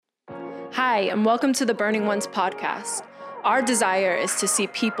Hi, and welcome to the Burning Ones podcast. Our desire is to see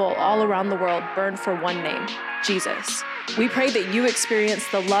people all around the world burn for one name, Jesus. We pray that you experience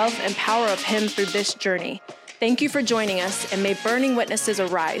the love and power of Him through this journey. Thank you for joining us, and may burning witnesses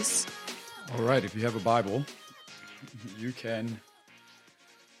arise. All right, if you have a Bible, you can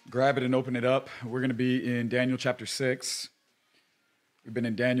grab it and open it up. We're going to be in Daniel chapter 6. We've been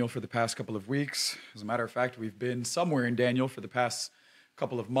in Daniel for the past couple of weeks. As a matter of fact, we've been somewhere in Daniel for the past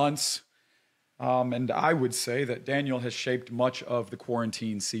couple of months. And I would say that Daniel has shaped much of the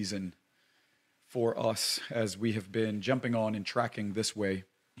quarantine season for us as we have been jumping on and tracking this way.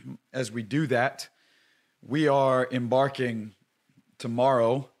 As we do that, we are embarking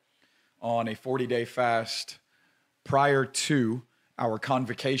tomorrow on a 40-day fast prior to our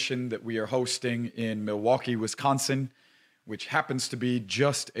convocation that we are hosting in Milwaukee, Wisconsin, which happens to be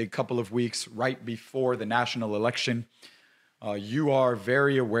just a couple of weeks right before the national election. You are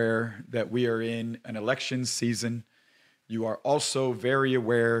very aware that we are in an election season. You are also very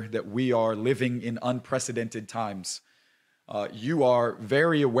aware that we are living in unprecedented times. You are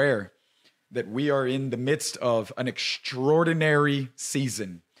very aware that we are in the midst of an extraordinary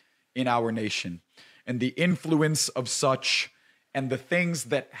season in our nation. And the influence of such and the things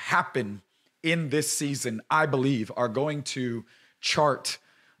that happen in this season, I believe, are going to chart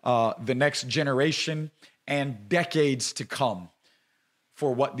the next generation and decades to come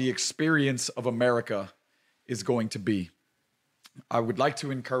for what the experience of America is going to be. I would like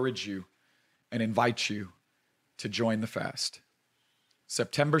to encourage you and invite you to join the fast.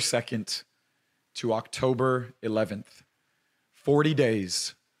 September 2nd to October 11th, 40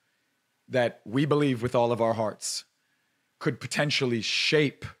 days that we believe with all of our hearts could potentially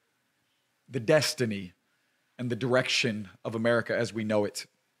shape the destiny and the direction of America as we know it.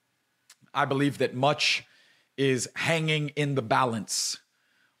 I believe that much is hanging in the balance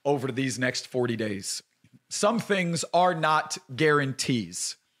over these next 40 days. Some things are not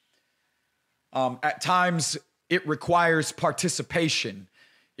guarantees. At times, it requires participation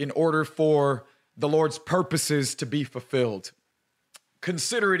in order for the Lord's purposes to be fulfilled.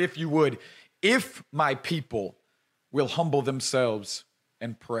 Consider it, if you would, if my people will humble themselves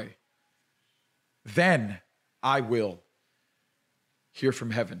and pray, then I will hear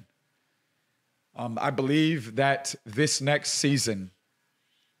from heaven. I believe that this next season,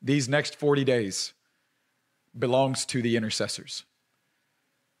 these next 40 days, belongs to the intercessors.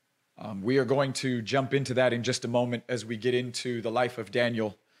 We are going to jump into that in just a moment as we get into the life of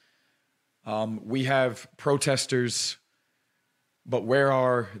Daniel. We have protesters, but where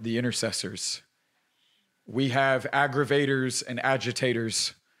are the intercessors? We have aggravators and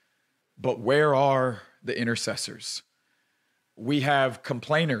agitators, but where are the intercessors? We have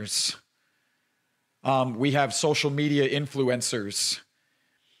complainers. We have social media influencers.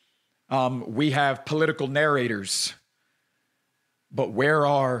 We have political narrators. But where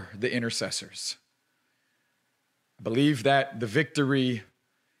are the intercessors? I believe that the victory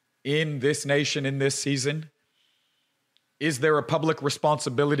in this nation, in this season, is there a public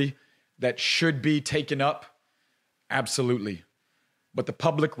responsibility that should be taken up? Absolutely. But the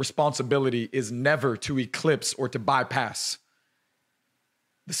public responsibility is never to eclipse or to bypass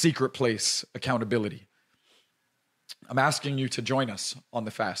the secret place accountability. I'm asking you to join us on the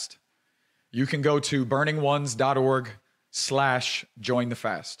fast. You can go to burningones.org/join the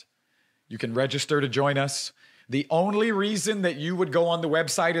fast. You can register to join us. The only reason that you would go on the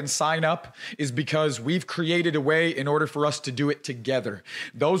website and sign up is because we've created a way in order for us to do it together.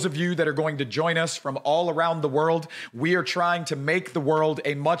 Those of you that are going to join us from all around the world, we are trying to make the world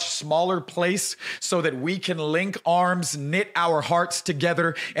a much smaller place so that we can link arms, knit our hearts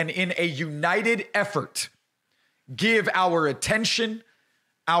together, and in a united effort, give our attention,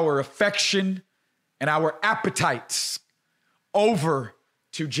 our affection, and our appetites over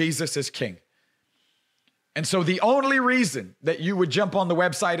to Jesus as King. And so the only reason that you would jump on the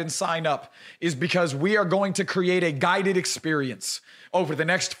website and sign up is because we are going to create a guided experience over the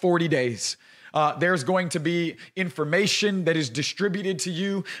next 40 days. There's going to be information that is distributed to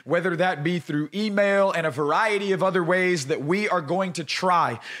you, whether that be through email and a variety of other ways that we are going to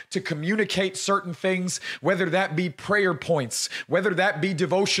try to communicate certain things, whether that be prayer points, whether that be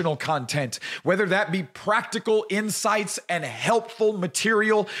devotional content, whether that be practical insights and helpful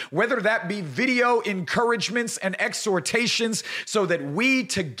material, whether that be video encouragements and exhortations, so that we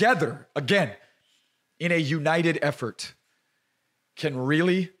together, again, in a united effort, can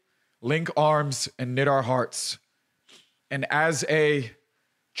really link arms and knit our hearts. And as a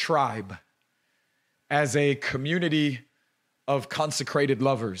tribe, as a community of consecrated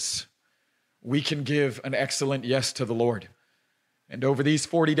lovers, we can give an excellent yes to the Lord. And over these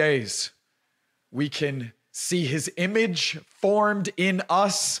 40 days, we can see his image formed in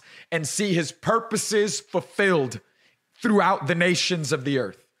us and see his purposes fulfilled throughout the nations of the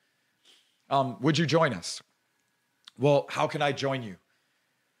earth. Would you join us? Well, how can I join you?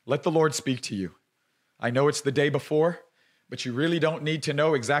 Let the Lord speak to you. I know it's the day before, but you really don't need to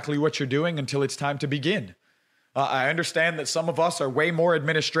know exactly what you're doing until it's time to begin. I understand that some of us are way more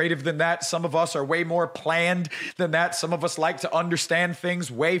administrative than that. Some of us are way more planned than that. Some of us like to understand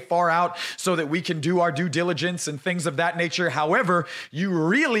things way far out so that we can do our due diligence and things of that nature. However, you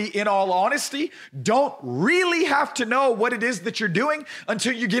really, in all honesty, don't really have to know what it is that you're doing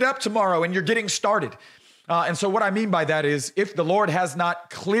until you get up tomorrow and you're getting started. And so what I mean by that is, if the Lord has not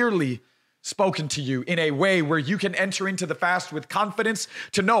clearly spoken to you in a way where you can enter into the fast with confidence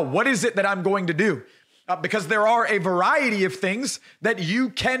to know what is it that I'm going to do, because there are a variety of things that you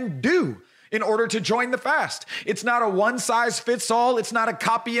can do in order to join the fast. It's not a one size fits all. It's not a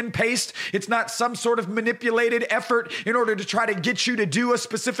copy and paste. It's not some sort of manipulated effort in order to try to get you to do a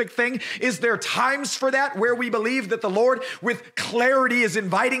specific thing. Is there times for that where we believe that the Lord with clarity is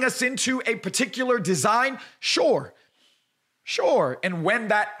inviting us into a particular design? Sure. And when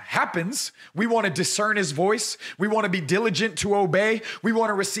that happens, we want to discern his voice. We want to be diligent to obey. We want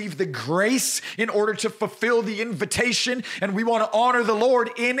to receive the grace in order to fulfill the invitation. And we want to honor the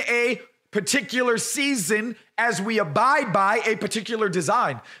Lord in a particular season as we abide by a particular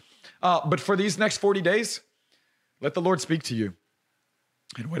design. But for these next 40 days, let the Lord speak to you.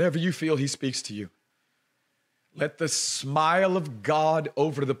 And whatever you feel he speaks to you, let the smile of God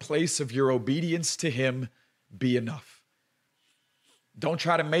over the place of your obedience to him be enough. Don't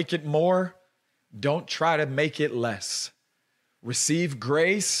try to make it more. Don't try to make it less. Receive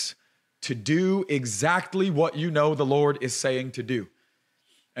grace to do exactly what you know the Lord is saying to do.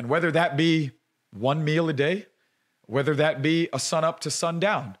 And whether that be one meal a day, whether that be a sun up to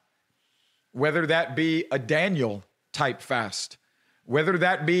sundown, whether that be a Daniel type fast, whether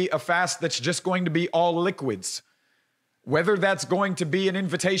that be a fast that's just going to be all liquids, whether that's going to be an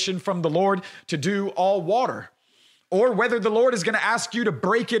invitation from the Lord to do all water, or whether the Lord is going to ask you to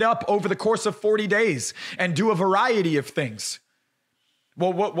break it up over the course of 40 days and do a variety of things.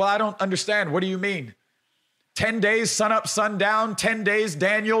 Well, I don't understand. What do you mean? 10 days, sun up, sundown, 10 days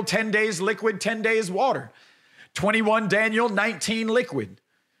Daniel, 10 days liquid, 10 days water. 21 Daniel, 19 liquid.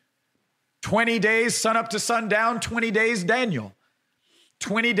 20 days, sun up to sundown, 20 days Daniel.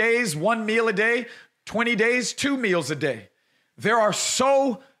 20 days, one meal a day, 20 days, two meals a day. There are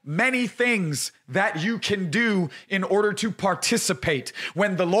so many things that you can do in order to participate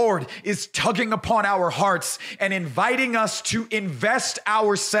when the Lord is tugging upon our hearts and inviting us to invest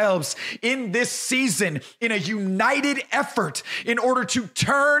ourselves in this season in a united effort in order to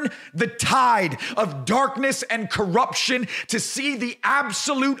turn the tide of darkness and corruption to see the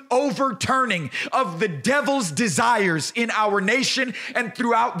absolute overturning of the devil's desires in our nation and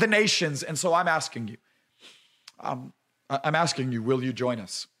throughout the nations. And so I'm asking you, will you join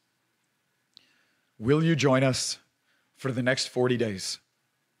us? Will you join us for the next 40 days?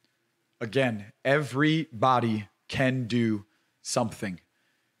 Again, everybody can do something.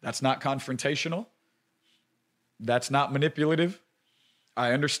 That's not confrontational. That's not manipulative.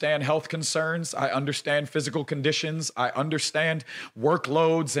 I understand health concerns. I understand physical conditions. I understand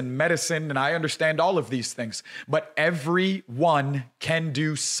workloads and medicine, and I understand all of these things. But everyone can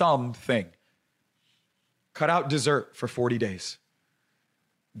do something. Cut out dessert for 40 days.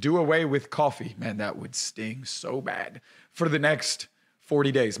 Do away with coffee. Man, that would sting so bad. For the next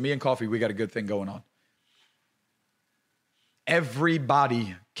 40 days. Me and coffee, we got a good thing going on.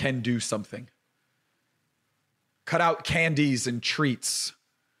 Everybody can do something. Cut out candies and treats.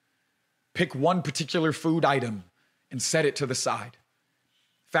 Pick one particular food item and set it to the side.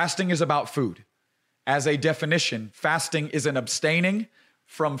 Fasting is about food. As a definition, fasting is an abstaining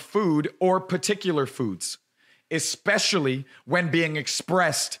from food or particular foods, especially when being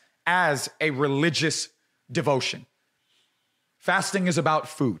expressed as a religious devotion. Fasting is about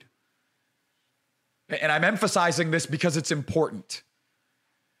food. And I'm emphasizing this because it's important.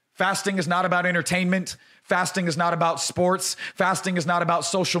 Fasting is not about entertainment. Fasting is not about sports. Fasting is not about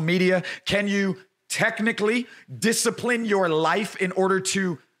social media. Can you technically discipline your life in order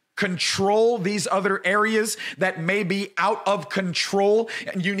to control these other areas that may be out of control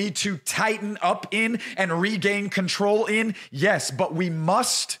and you need to tighten up in and regain control in? Yes, but we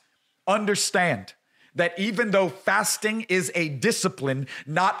must understand that even though fasting is a discipline,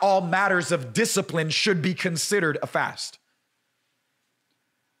 not all matters of discipline should be considered a fast.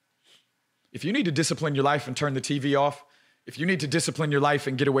 If you need to discipline your life and turn the TV off, If you need to discipline your life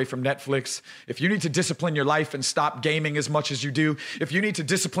and get away from Netflix, if you need to discipline your life and stop gaming as much as you do, if you need to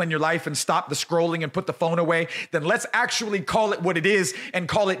discipline your life and stop the scrolling and put the phone away, then let's actually call it what it is and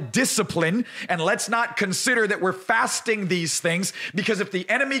call it discipline. And let's not consider that we're fasting these things, because if the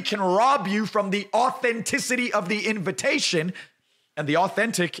enemy can rob you from the authenticity of the invitation, and the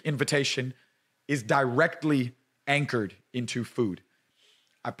authentic invitation is directly anchored into food,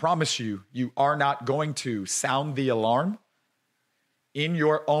 I promise you, you are not going to sound the alarm in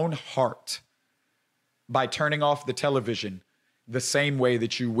your own heart by turning off the television the same way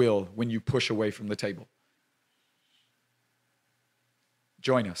that you will when you push away from the table.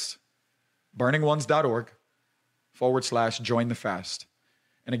 Join us. burningones.org/join the fast.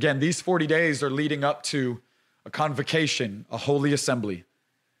 And again, these 40 days are leading up to a convocation, a holy assembly,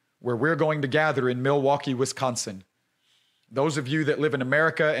 where we're going to gather in Milwaukee, Wisconsin. Those of you that live in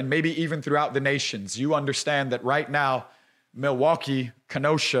America and maybe even throughout the nations, you understand that right now, Milwaukee,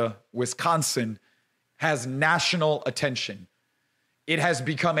 Kenosha, Wisconsin has national attention. It has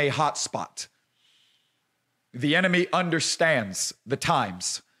become a hot spot. The enemy understands the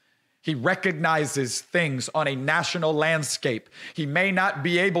times. He recognizes things on a national landscape. He may not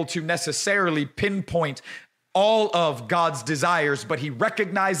be able to necessarily pinpoint all of God's desires, but he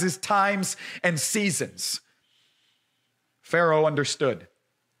recognizes times and seasons. Pharaoh understood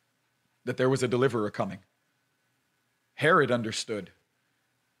that there was a deliverer coming. Herod understood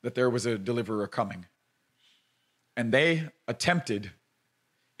that there was a deliverer coming. And they attempted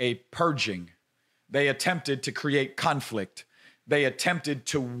a purging. They attempted to create conflict. They attempted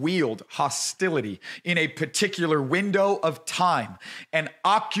to wield hostility in a particular window of time and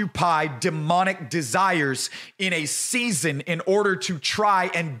occupy demonic desires in a season in order to try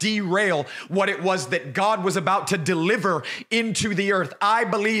and derail what it was that God was about to deliver into the earth. I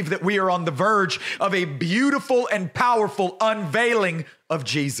believe that we are on the verge of a beautiful and powerful unveiling of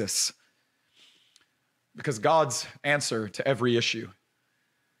Jesus, because God's answer to every issue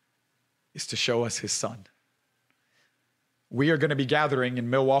is to show us his son. We are going to be gathering in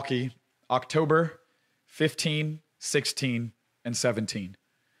Milwaukee, October 15, 16, and 17.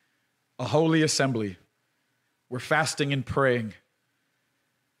 A holy assembly. We're fasting and praying.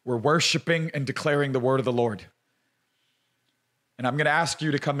 We're worshiping and declaring the word of the Lord. And I'm going to ask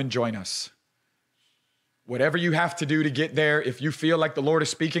you to come and join us. Whatever you have to do to get there, if you feel like the Lord is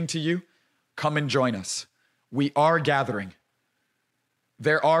speaking to you, come and join us. We are gathering.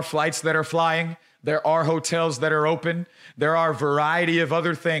 There are flights that are flying. There are hotels that are open. There are a variety of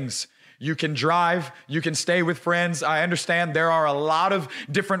other things. You can drive. You can stay with friends. I understand there are a lot of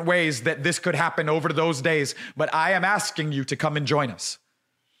different ways that this could happen over those days, but I am asking you to come and join us.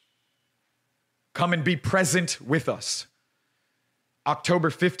 Come and be present with us.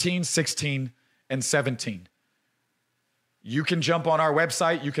 October 15, 16, and 17. You can jump on our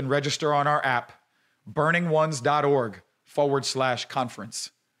website. You can register on our app,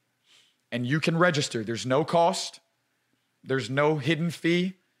 burningones.org/conference. And you can register. There's no cost. There's no hidden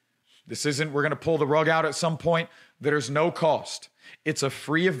fee. This isn't, we're going to pull the rug out at some point. There's no cost. It's a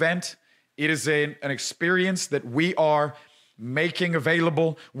free event. It is an experience that we are making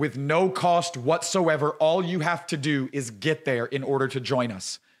available with no cost whatsoever. All you have to do is get there in order to join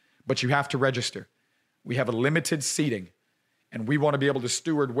us. But you have to register. We have a limited seating, and we want to be able to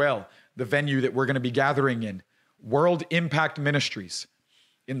steward well the venue that we're going to be gathering in. World Impact Ministries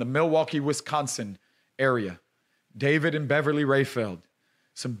in the Milwaukee, Wisconsin area. David and Beverly Rayfeld,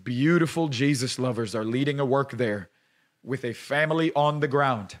 some beautiful Jesus lovers, are leading a work there with a family on the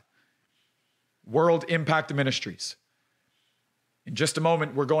ground. World Impact Ministries. In just a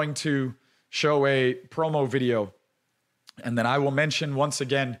moment, we're going to show a promo video, and then I will mention once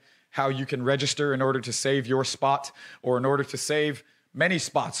again how you can register in order to save your spot, or in order to save many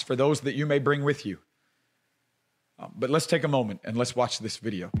spots for those that you may bring with you. But let's take a moment and let's watch this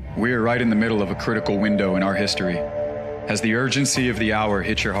video. We are right in the middle of a critical window in our history. Has the urgency of the hour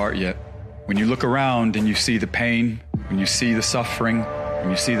hit your heart yet? When you look around and you see the pain, when you see the suffering,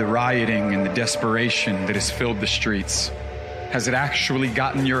 when you see the rioting and the desperation that has filled the streets, has it actually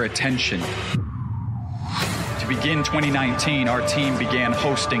gotten your attention? To begin 2019, our team began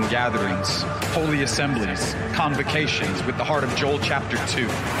hosting gatherings, holy assemblies, convocations with the heart of Joel chapter 2.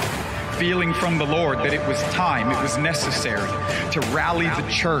 Feeling from the Lord that it was time, it was necessary to rally the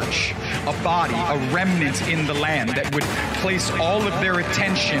church, a body, a remnant in the land that would place all of their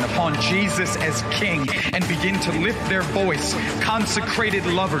attention upon Jesus as King and begin to lift their voice, consecrated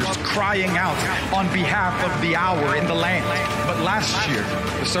lovers crying out on behalf of the hour in the land. But last year,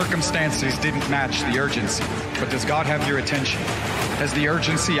 the circumstances didn't match the urgency. But does God have your attention? Has the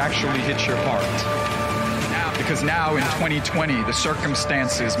urgency actually hit your heart? Because now in 2020, the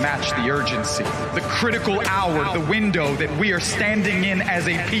circumstances match the urgency. The critical hour, the window that we are standing in as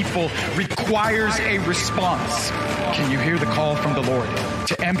a people requires a response. Can you hear the call from the Lord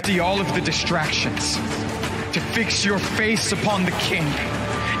to empty all of the distractions, to fix your face upon the King,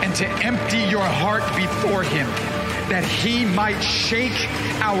 and to empty your heart before Him, that He might shake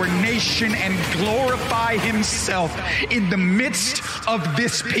our nation and glorify Himself in the midst of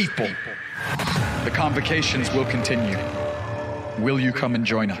this people? The convocations will continue. Will you come and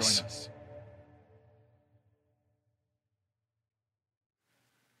join us?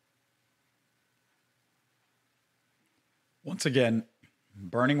 Once again,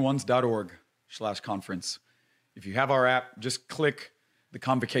 burningones.org/conference. If you have our app, just click the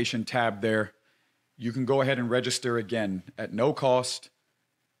convocation tab there. You can go ahead and register again at no cost.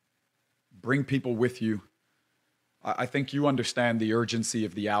 Bring people with you. I think you understand the urgency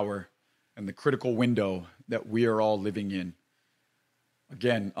of the hour and the critical window that we are all living in.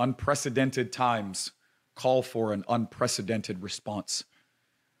 Again, unprecedented times call for an unprecedented response.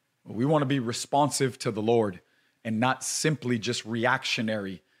 We want to be responsive to the Lord and not simply just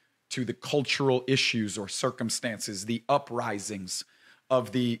reactionary to the cultural issues or circumstances, the uprisings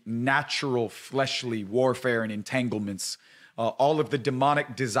of the natural fleshly warfare and entanglements, all of the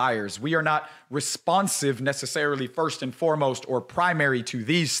demonic desires. We are not responsive necessarily first and foremost or primary to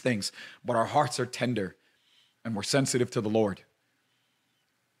these things, but our hearts are tender and we're sensitive to the Lord.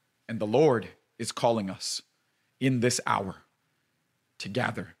 And the Lord is calling us in this hour to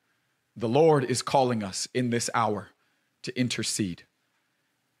gather. The Lord is calling us in this hour to intercede.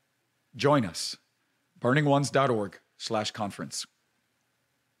 Join us, burningones.org/conference.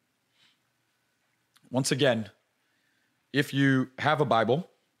 Once again, if you have a Bible,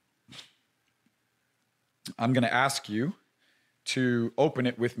 I'm going to ask you to open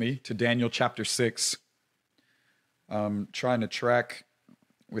it with me to Daniel chapter 6. I'm trying to track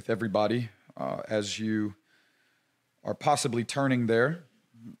with everybody as you are possibly turning there.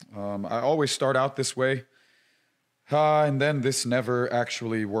 I always start out this way, and then this never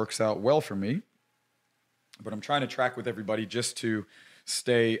actually works out well for me. But I'm trying to track with everybody just to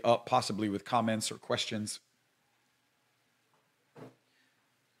stay up, possibly with comments or questions.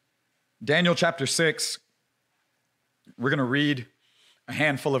 Daniel chapter 6, we're going to read a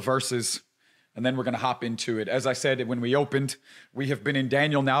handful of verses, and then we're going to hop into it. As I said when we opened, we have been in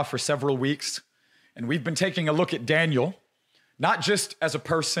Daniel now for several weeks, and we've been taking a look at Daniel, not just as a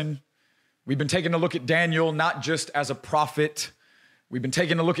person. We've been taking a look at Daniel not just as a prophet. We've been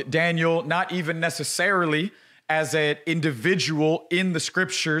taking a look at Daniel not even necessarily as an individual in the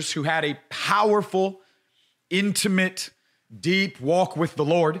scriptures who had a powerful, intimate, deep walk with the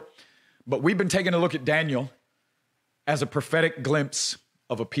Lord. But we've been taking a look at Daniel as a prophetic glimpse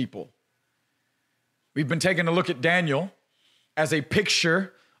of a people. We've been taking a look at Daniel as a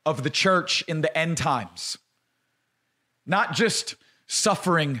picture of the church in the end times. Not just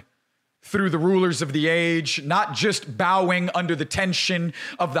suffering through the rulers of the age, not just bowing under the tension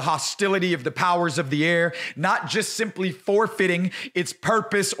of the hostility of the powers of the air, not just simply forfeiting its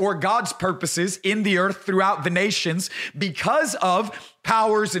purpose or God's purposes in the earth throughout the nations because of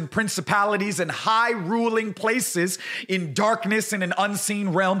powers and principalities and high ruling places in darkness in an unseen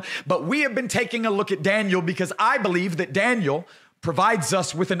realm. But we have been taking a look at Daniel because I believe that Daniel provides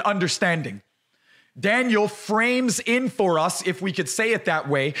us with an understanding. Daniel frames in for us, if we could say it that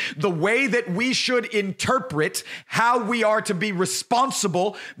way that we should interpret how we are to be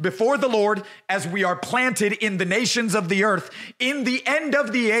responsible before the Lord as we are planted in the nations of the earth in the end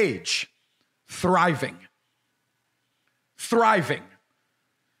of the age, thriving,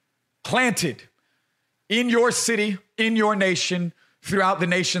 planted in your city, in your nation, throughout the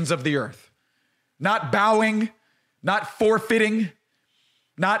nations of the earth. Not bowing, not forfeiting,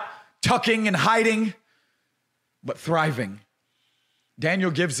 not tucking and hiding, but thriving.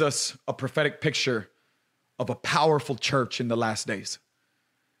 Daniel gives us a prophetic picture of a powerful church in the last days.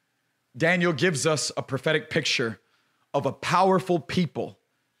 Daniel gives us a prophetic picture of a powerful people,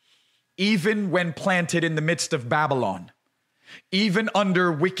 even when planted in the midst of Babylon, even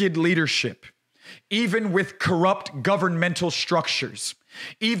under wicked leadership, even with corrupt governmental structures,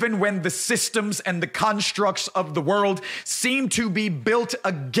 even when the systems and the constructs of the world seem to be built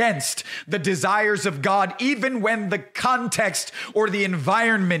against the desires of God, even when the context or the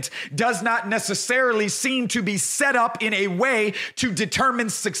environment does not necessarily seem to be set up in a way to determine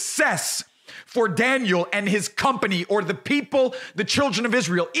success for Daniel and his company or the people, the children of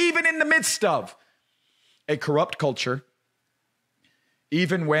Israel, even in the midst of a corrupt culture,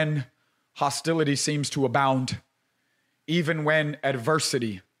 even when hostility seems to abound, even when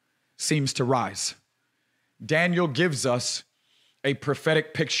adversity seems to rise. Daniel gives us a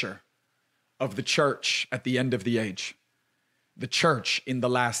prophetic picture of the church at the end of the age, the church in the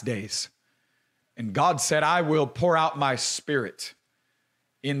last days. And God said, I will pour out my spirit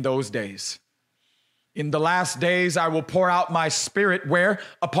in those days. In the last days, I will pour out my spirit where?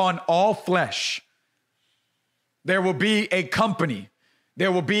 Upon all flesh. There will be a company.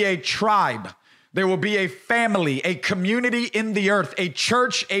 There will be a tribe. There will be a family, a community in the earth, a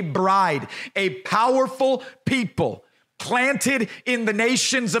church, a bride, a powerful people planted in the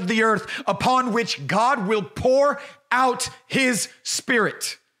nations of the earth upon which God will pour out his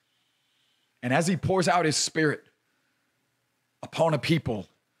spirit. And as he pours out his spirit upon a people,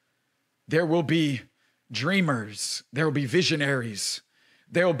 there will be dreamers, there will be visionaries,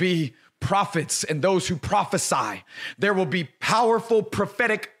 there will be prophets and those who prophesy. There will be powerful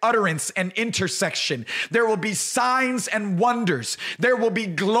prophetic utterance and intersection. There will be signs and wonders. There will be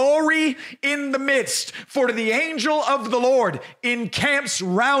glory in the midst, for the angel of the Lord encamps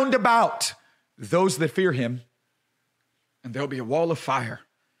round about those that fear him. And there'll be a wall of fire,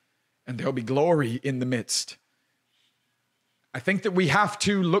 and there'll be glory in the midst. I think that we have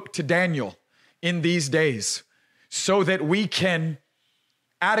to look to Daniel in these days so that we can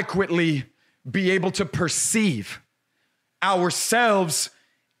adequately be able to perceive ourselves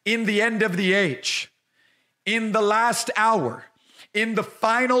in the end of the age, in the last hour, in the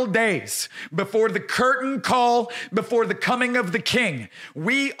final days, before the curtain call, before the coming of the King.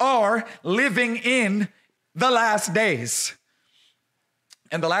 We are living in the last days.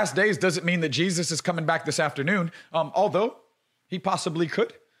 And the last days doesn't mean that Jesus is coming back this afternoon, although he possibly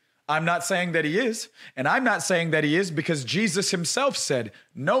could. I'm not saying that he is, and I'm not saying that he is because Jesus himself said,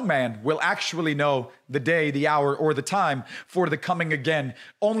 no man will actually know the day, the hour, or the time for the coming again.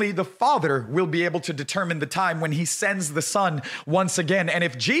 Only the Father will be able to determine the time when he sends the Son once again. And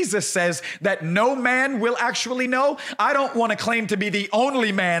if Jesus says that no man will actually know, I don't want to claim to be the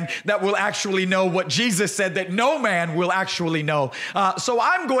only man that will actually know what Jesus said that no man will actually know. So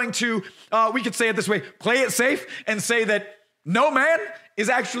I'm going to, we could say it this way, play it safe and say that no man is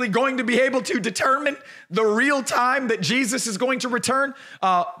actually going to be able to determine the real time that Jesus is going to return.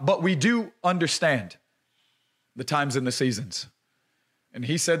 But we do understand the times and the seasons. And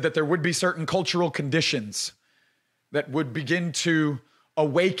he said that there would be certain cultural conditions that would begin to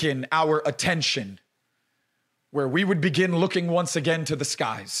awaken our attention, where we would begin looking once again to the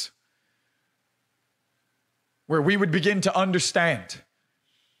skies, where we would begin to understand.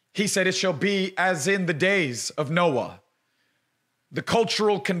 He said, it shall be as in the days of Noah. The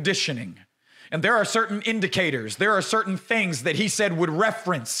cultural conditioning. And there are certain indicators, there are certain things that he said would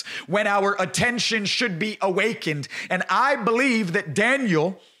reference when our attention should be awakened. And I believe that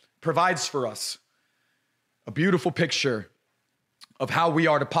Daniel provides for us a beautiful picture of how we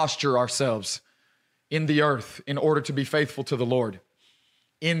are to posture ourselves in the earth in order to be faithful to the Lord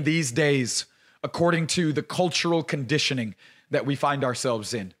in these days, according to the cultural conditioning that we find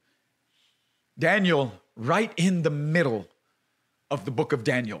ourselves in. Daniel, right in the middle of the book of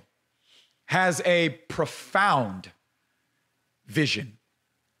Daniel, has a profound vision.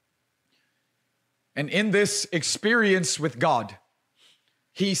 And in this experience with God,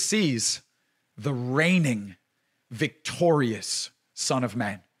 he sees the reigning, victorious Son of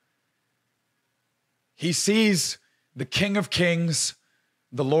Man. He sees the King of Kings,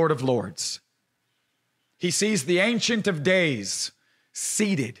 the Lord of Lords. He sees the Ancient of Days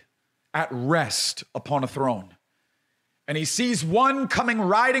seated at rest upon a throne. And he sees one coming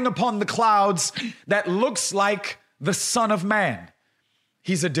riding upon the clouds that looks like the Son of Man.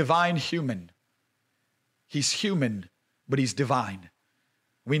 He's a divine human. He's human, but he's divine.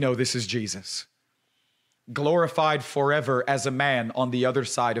 We know this is Jesus, glorified forever as a man on the other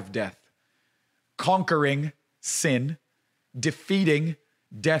side of death, conquering sin, defeating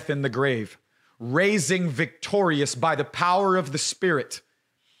death in the grave, raising victorious by the power of the Spirit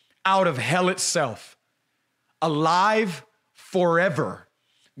out of hell itself, alive forever,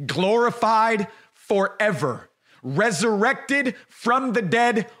 glorified forever, resurrected from the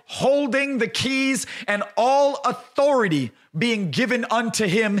dead, holding the keys and all authority being given unto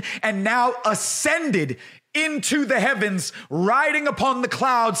him, and now ascended into the heavens, riding upon the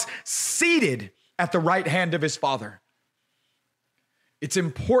clouds, seated at the right hand of his Father. It's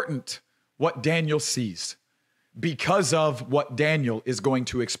important what Daniel sees because of what Daniel is going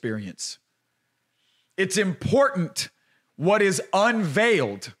to experience. It's important what is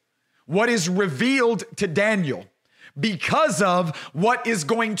unveiled, what is revealed to Daniel, because of what is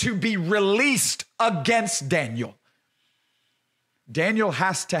going to be released against Daniel. Daniel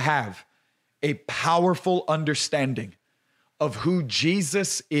has to have a powerful understanding of who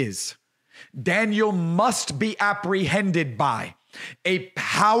Jesus is Daniel must be apprehended by a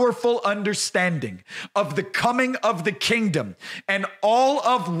powerful understanding of the coming of the kingdom and all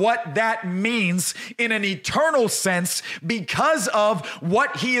of what that means in an eternal sense because of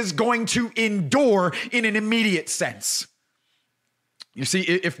what he is going to endure in an immediate sense. You see,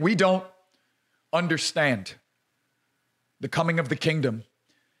 if we don't understand the coming of the kingdom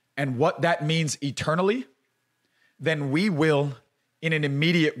and what that means eternally, then we will, in an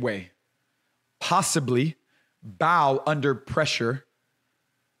immediate way, possibly bow under pressure,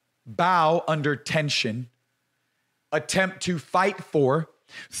 bow under tension, attempt to fight for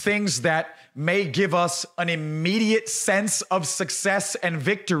things that may give us an immediate sense of success and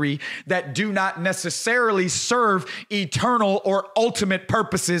victory that do not necessarily serve eternal or ultimate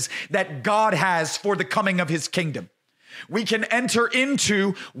purposes that God has for the coming of his kingdom. We can enter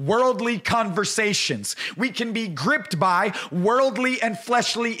into worldly conversations. We can be gripped by worldly and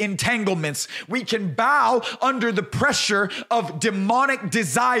fleshly entanglements. We can bow under the pressure of demonic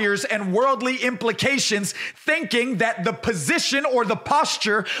desires and worldly implications, thinking that the position or the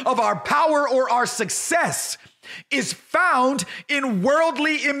posture of our power or our success is found in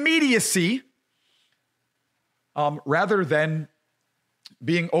worldly immediacy, rather than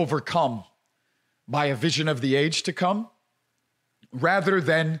being overcome by a vision of the age to come, rather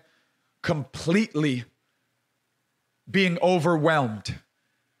than completely being overwhelmed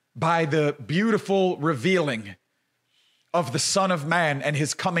by the beautiful revealing of the Son of Man and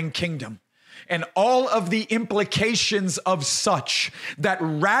his coming kingdom, and all of the implications of such that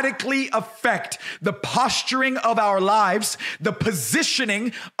radically affect the posturing of our lives, the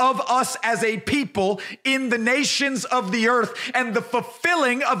positioning of us as a people in the nations of the earth, and the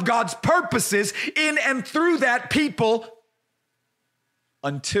fulfilling of God's purposes in and through that people,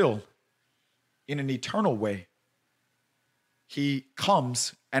 until in an eternal way, he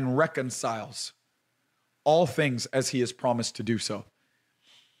comes and reconciles all things as he has promised to do so.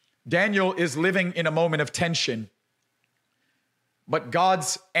 Daniel is living in a moment of tension, but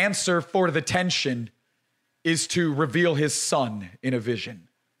God's answer for the tension is to reveal his Son in a vision.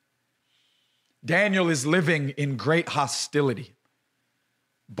 Daniel is living in great hostility,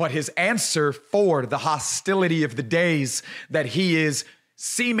 but his answer for the hostility of the days that he is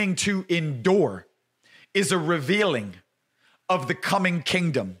seeming to endure is a revealing of the coming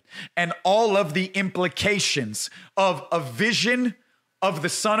kingdom and all of the implications of a vision of the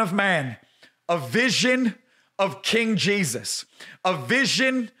Son of Man, a vision of King Jesus, a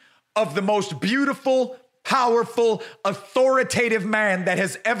vision of the most beautiful, powerful, authoritative man that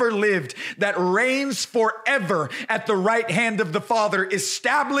has ever lived, that reigns forever at the right hand of the Father,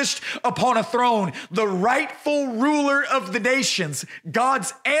 established upon a throne, the rightful ruler of the nations.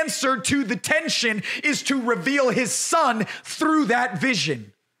 God's answer to the tension is to reveal his Son through that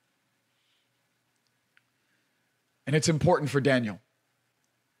vision. And it's important for Daniel.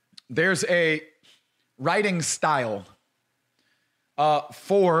 There's a writing style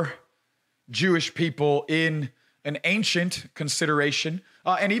for Jewish people in an ancient consideration,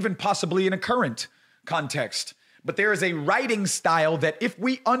 and even possibly in a current context. But there is a writing style that if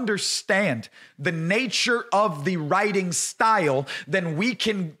we understand the nature of the writing style, then we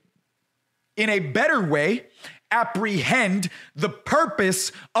can, in a better way, apprehend the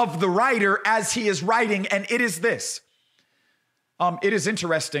purpose of the writer as he is writing, and it is this. It is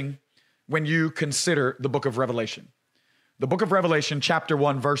interesting when you consider the book of Revelation. The book of Revelation, chapter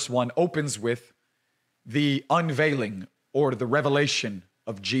 1, verse 1, opens with the unveiling or the revelation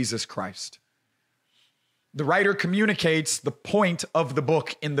of Jesus Christ. The writer communicates the point of the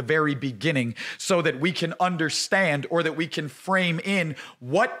book in the very beginning so that we can understand, or that we can frame in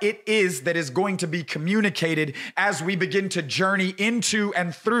what it is that is going to be communicated as we begin to journey into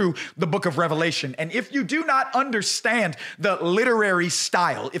and through the book of Revelation. And if you do not understand the literary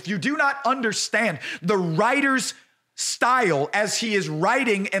style, if you do not understand the writer's style as he is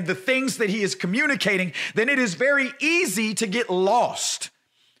writing and the things that he is communicating, then it is very easy to get lost,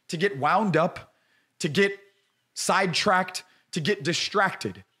 to get wound up, to get sidetracked, to get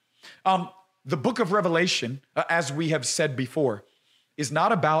distracted. The book of Revelation, as we have said before, is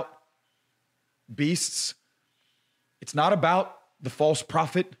not about beasts. It's not about the false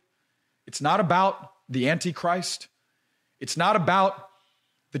prophet. It's not about the Antichrist. It's not about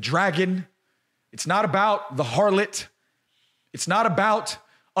the dragon. It's not about the harlot. It's not about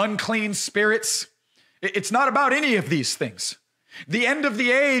unclean spirits. It's not about any of these things. The end of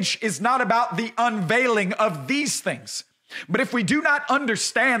the age is not about the unveiling of these things. But if we do not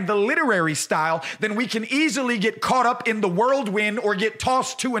understand the literary style, then we can easily get caught up in the whirlwind or get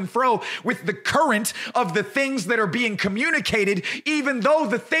tossed to and fro with the current of the things that are being communicated, even though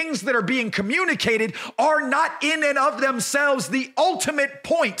the things that are being communicated are not in and of themselves the ultimate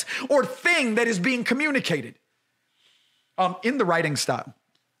point or thing that is being communicated. In the writing style,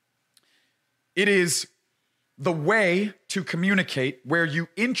 it is the way to communicate where you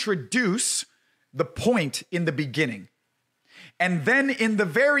introduce the point in the beginning. And then in the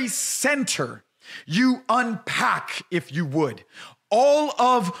very center, you unpack, if you would, all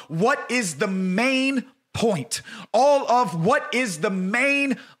of what is the main point, all of what is the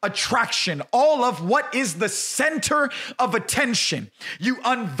main attraction, all of what is the center of attention. You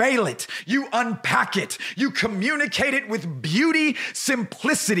unveil it, you unpack it, you communicate it with beauty,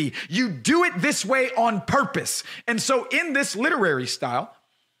 simplicity. You do it this way on purpose. And so in this literary style,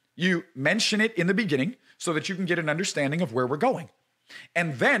 you mention it in the beginning so that you can get an understanding of where we're going.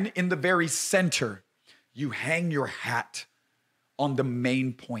 And then in the very center, you hang your hat on the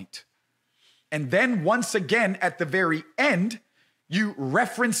main point. And then once again, at the very end, you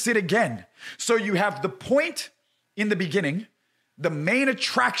reference it again. So you have the point in the beginning, the main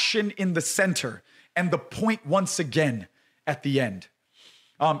attraction in the center, and the point once again at the end.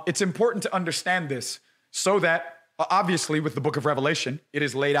 It's important to understand this so that, obviously, with the book of Revelation, it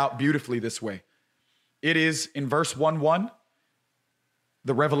is laid out beautifully this way. It is in verse 1:1,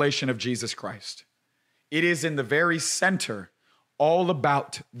 the revelation of Jesus Christ. It is in the very center, all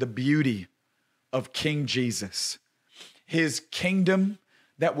about the beauty of King Jesus, his kingdom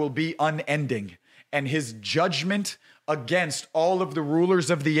that will be unending, and his judgment against all of the rulers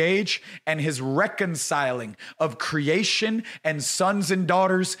of the age, and his reconciling of creation and sons and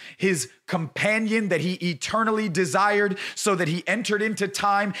daughters, his companion that he eternally desired, so that he entered into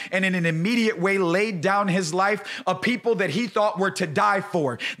time and in an immediate way laid down his life, a people that he thought were to die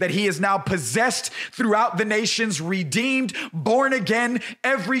for, that he is now possessed throughout the nations, redeemed, born again,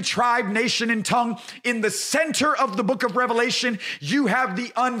 every tribe, nation, and tongue. In the center of the book of Revelation, you have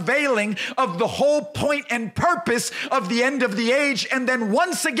the unveiling of the whole point and purpose of the end of the age, and then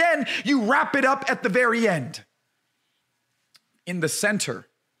once again, you wrap it up at the very end. In the center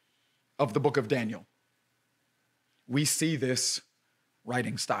of the book of Daniel, we see this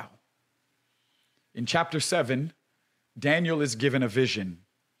writing style. In chapter 7, Daniel is given a vision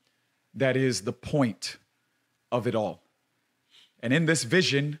that is the point of it all. And in this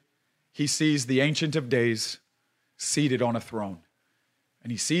vision, he sees the Ancient of Days seated on a throne.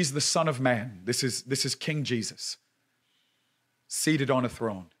 And he sees the Son of Man. This is King Jesus, seated on a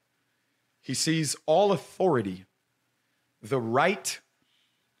throne. He sees all authority, the right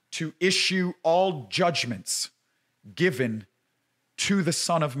to issue all judgments given to the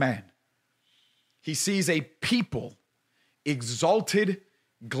Son of Man. He sees a people exalted,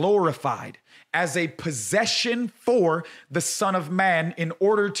 glorified as a possession for the Son of Man in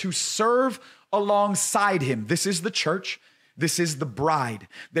order to serve alongside him. This is the church. This is the bride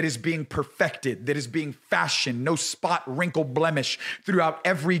that is being perfected, that is being fashioned, no spot, wrinkle, blemish throughout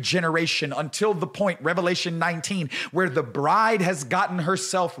every generation until the point, Revelation 19, where the bride has gotten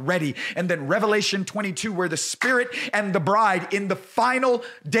herself ready. And then Revelation 22, where the Spirit and the bride in the final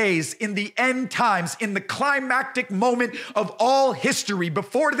days, in the end times, in the climactic moment of all history,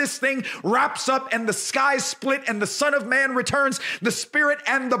 before this thing wraps up and the skies split and the Son of Man returns, the Spirit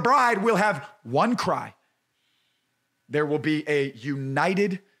and the bride will have one cry. There will be a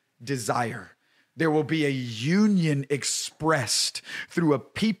united desire. There will be a union expressed through a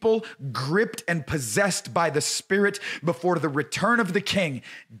people gripped and possessed by the Spirit before the return of the King.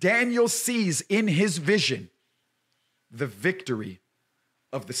 Daniel sees in his vision the victory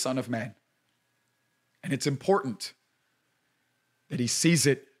of the Son of Man. And it's important that he sees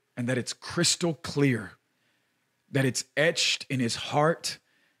it and that it's crystal clear, that it's etched in his heart,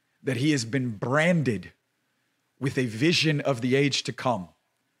 that he has been branded with a vision of the age to come.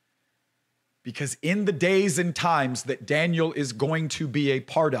 Because in the days and times that Daniel is going to be a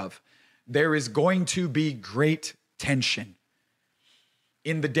part of, there is going to be great tension.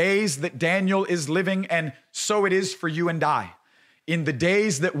 In the days that Daniel is living, and so it is for you and I, in the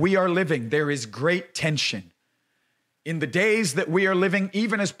days that we are living, there is great tension. In the days that we are living,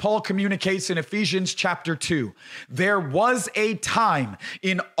 even as Paul communicates in Ephesians chapter 2, there was a time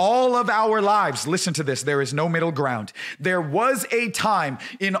in all of our lives, listen to this, there is no middle ground. There was a time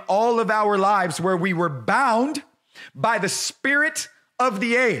in all of our lives where we were bound by the spirit of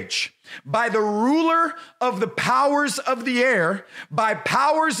the age, by the ruler of the powers of the air, by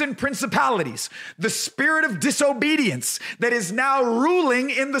powers and principalities, the spirit of disobedience that is now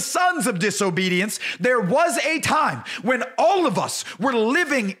ruling in the sons of disobedience. There was a time when all of us were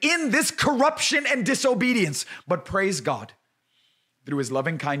living in this corruption and disobedience, but praise God, through his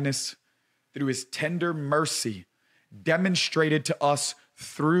loving kindness, through his tender mercy, demonstrated to us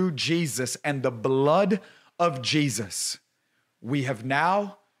through Jesus and the blood of Jesus, we have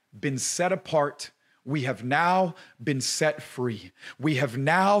now been set apart. We have now been set free. We have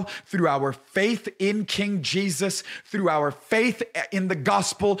now, through our faith in King Jesus, through our faith in the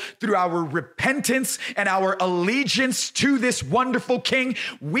gospel, through our repentance and our allegiance to this wonderful King,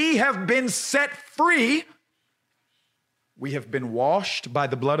 we have been set free. We have been washed by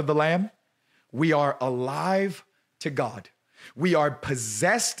the blood of the Lamb. We are alive to God. We are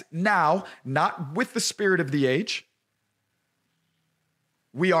possessed now, not with the spirit of the age.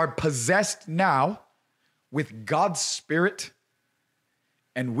 We are possessed now with God's Spirit,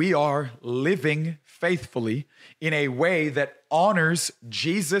 and we are living faithfully in a way that honors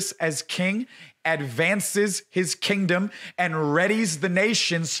Jesus as King, advances his kingdom, and readies the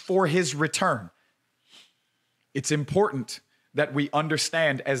nations for his return. It's important that we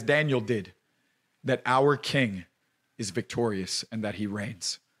understand, as Daniel did, that our King is victorious and that he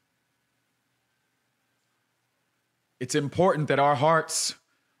reigns. It's important that our hearts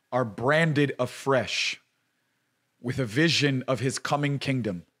are branded afresh with a vision of his coming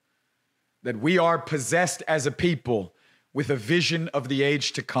kingdom, that we are possessed as a people with a vision of the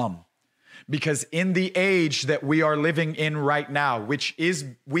age to come. Because in the age that we are living in right now, which is,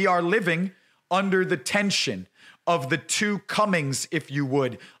 we are living under the tension of the two comings, if you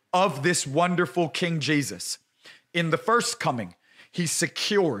would, of this wonderful King Jesus. In the first coming, he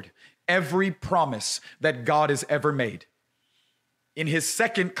secured every promise that God has ever made. In his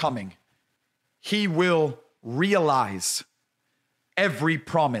second coming, he will realize every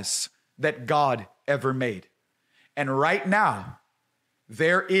promise that God ever made. And right now,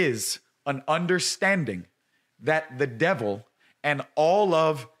 there is an understanding that the devil and all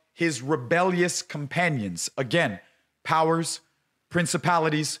of his rebellious companions, again, powers,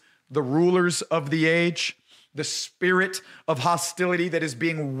 principalities, the rulers of the age, the spirit of hostility that is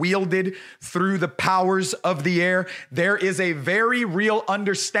being wielded through the powers of the air, there is a very real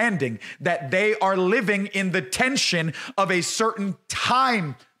understanding that they are living in the tension of a certain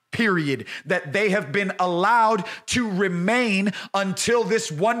time period that they have been allowed to remain until this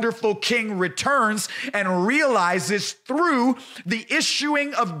wonderful King returns and realizes through the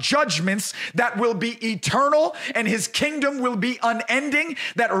issuing of judgments that will be eternal and his kingdom will be unending,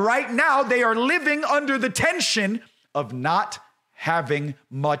 that right now they are living under the tension of not having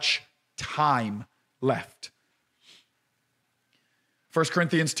much time left. 1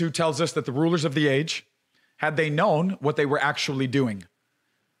 Corinthians 2 tells us that the rulers of the age, had they known what they were actually doing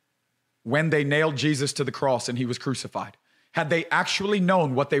when they nailed Jesus to the cross and he was crucified, had they actually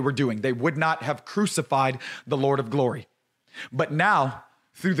known what they were doing, they would not have crucified the Lord of glory. But now,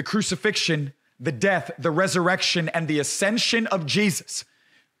 through the crucifixion, the death, the resurrection, and the ascension of Jesus,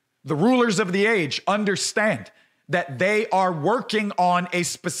 the rulers of the age understand that they are working on a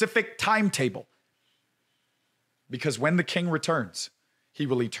specific timetable. Because when the King returns, he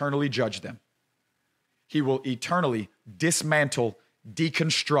will eternally judge them. He will eternally dismantle,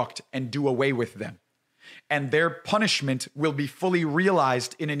 deconstruct, and do away with them. And their punishment will be fully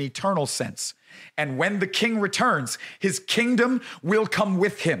realized in an eternal sense. And when the King returns, his kingdom will come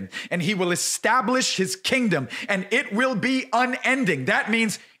with him, and he will establish his kingdom, and it will be unending. That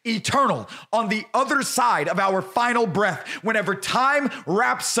means eternal. On the other side of our final breath, whenever time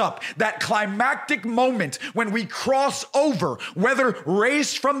wraps up, that climactic moment when we cross over, whether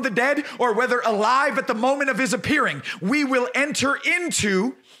raised from the dead or whether alive at the moment of his appearing, we will enter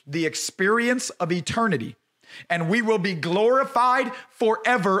into the experience of eternity, and we will be glorified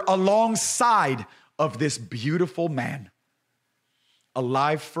forever alongside of this beautiful man,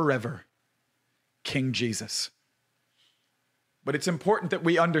 alive forever, King Jesus. But it's important that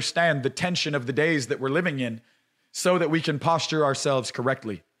we understand the tension of the days that we're living in so that we can posture ourselves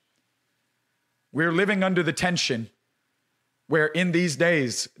correctly. We're living under the tension where in these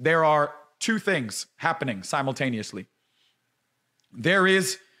days there are two things happening simultaneously. There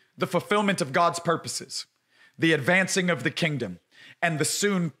is the fulfillment of God's purposes, the advancing of the kingdom, and the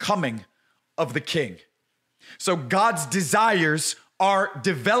soon coming of the King. So God's desires are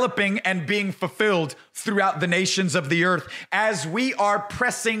developing and being fulfilled throughout the nations of the earth. As we are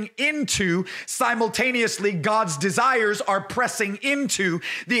pressing into, simultaneously, God's desires are pressing into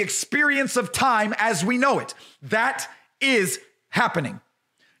the experience of time as we know it. That is happening.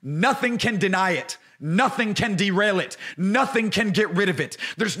 Nothing can deny it. Nothing can derail it. Nothing can get rid of it.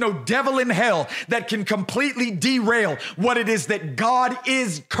 There's no devil in hell that can completely derail what it is that God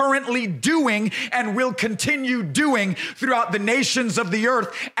is currently doing and will continue doing throughout the nations of the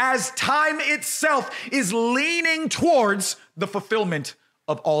earth as time itself is leaning towards the fulfillment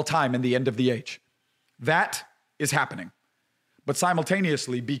of all time and the end of the age. That is happening. But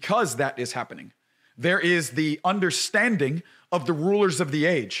simultaneously, because that is happening, there is the understanding of the rulers of the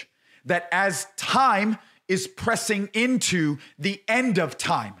age that as time is pressing into the end of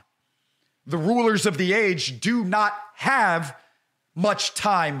time, the rulers of the age do not have much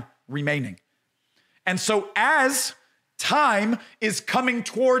time remaining. And so as time is coming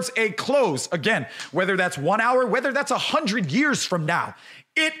towards a close, again, whether that's 1 hour, whether that's 100 years from now,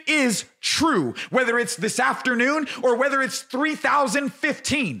 it is true. Whether it's this afternoon or whether it's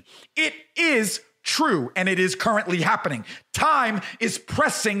 3015, it is true, and it is currently happening. Time is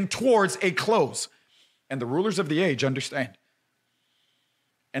pressing towards a close, and the rulers of the age understand.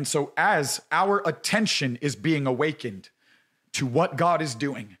 And so as our attention is being awakened to what God is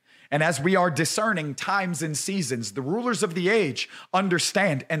doing, and as we are discerning times and seasons, the rulers of the age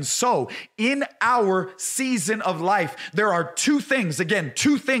understand. And so in our season of life, there are two things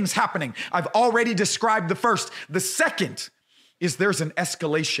happening. I've already described the first. The second is there's an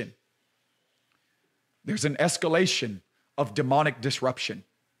escalation. There's an escalation of demonic disruption.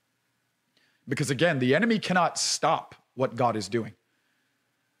 Because again, the enemy cannot stop what God is doing,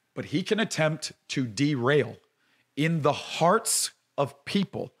 but he can attempt to derail in the hearts of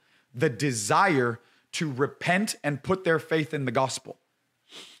people the desire to repent and put their faith in the gospel.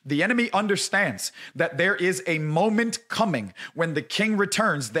 The enemy understands that there is a moment coming when the king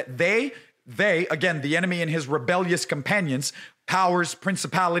returns that they, again, the enemy and his rebellious companions, powers,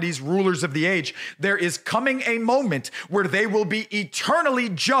 principalities, rulers of the age, there is coming a moment where they will be eternally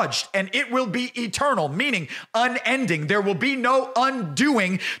judged, and it will be eternal, meaning unending. There will be no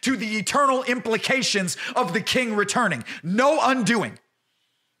undoing to the eternal implications of the king returning. No undoing.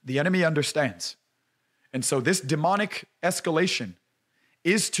 The enemy understands. And so this demonic escalation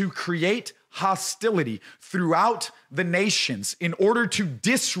is to create hostility throughout the nations in order to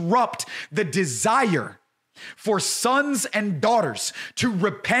disrupt the desire for sons and daughters to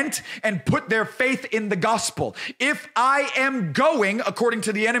repent and put their faith in the gospel. If I am going, according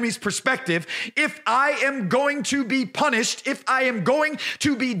to the enemy's perspective, if I am going to be punished, if I am going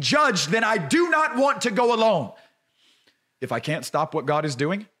to be judged, then I do not want to go alone. If I can't stop what God is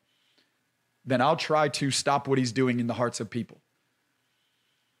doing, then I'll try to stop what he's doing in the hearts of people.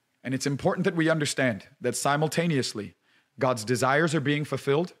 And it's important that we understand that simultaneously, God's desires are being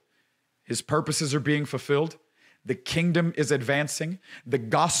fulfilled, his purposes are being fulfilled, the kingdom is advancing, the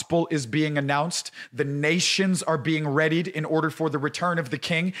gospel is being announced, the nations are being readied in order for the return of the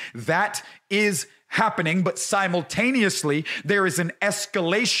king. That is happening, but simultaneously, there is an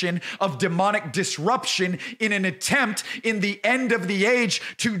escalation of demonic disruption in an attempt in the end of the age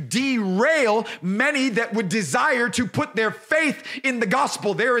to derail many that would desire to put their faith in the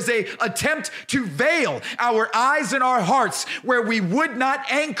gospel. There is an attempt to veil our eyes and our hearts where we would not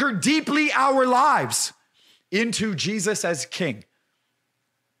anchor deeply our lives into Jesus as king.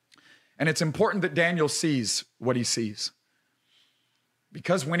 And it's important that Daniel sees what he sees.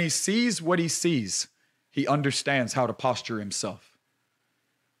 Because when he sees what he sees, he understands how to posture himself.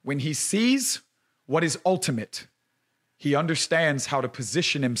 When he sees what is ultimate, he understands how to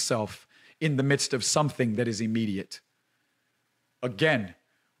position himself in the midst of something that is immediate. Again,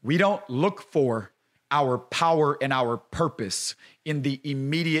 we don't look for our power and our purpose in the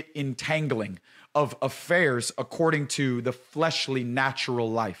immediate entangling of affairs according to the fleshly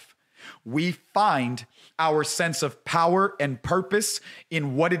natural life. We find our sense of power and purpose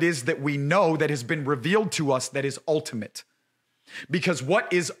in what it is that we know that has been revealed to us that is ultimate. Because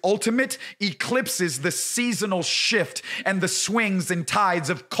what is ultimate eclipses the seasonal shift and the swings and tides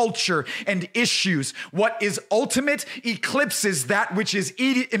of culture and issues. What is ultimate eclipses that which is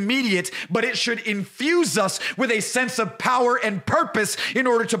immediate, but it should infuse us with a sense of power and purpose in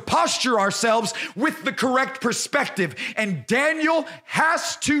order to posture ourselves with the correct perspective. And Daniel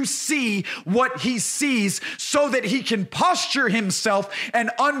has to see what he sees so that he can posture himself and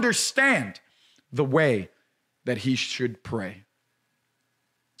understand the way that he should pray.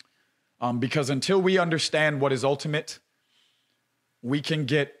 Because until we understand what is ultimate, we can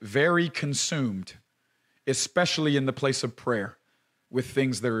get very consumed, especially in the place of prayer, with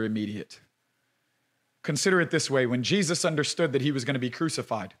things that are immediate. Consider it this way. When Jesus understood that he was going to be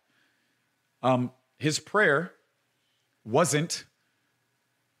crucified, his prayer wasn't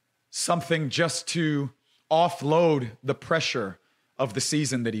something just to offload the pressure of the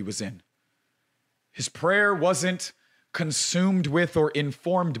season that he was in. His prayer wasn't consumed with or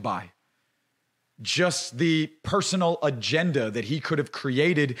informed by just the personal agenda that he could have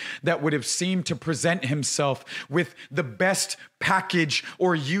created that would have seemed to present himself with the best package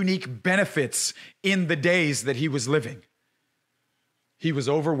or unique benefits in the days that he was living. He was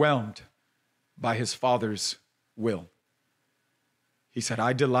overwhelmed by his Father's will. He said,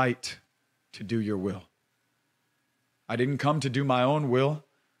 I delight to do your will. I didn't come to do my own will,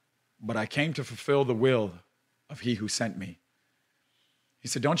 but I came to fulfill the will of he who sent me. He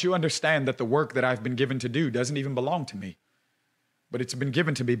said, don't you understand that the work that I've been given to do doesn't even belong to me, but it's been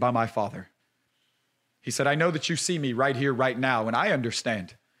given to me by my Father. He said, I know that you see me right here, right now, and I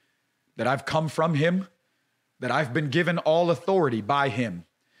understand that I've come from him, that I've been given all authority by him,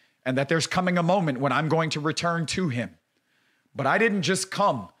 and that there's coming a moment when I'm going to return to him. But I didn't just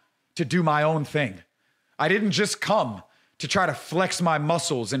come to do my own thing. I didn't just come to try to flex my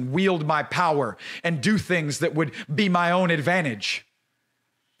muscles and wield my power and do things that would be my own advantage.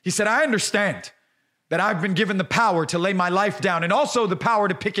 He said, I understand that I've been given the power to lay my life down and also the power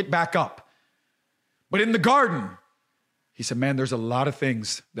to pick it back up. But in the garden, he said, man, there's a lot of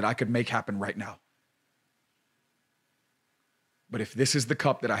things that I could make happen right now. But if this is the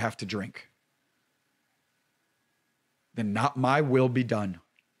cup that I have to drink, then not my will be done,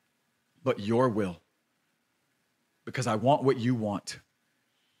 but your will. Because I want what you want.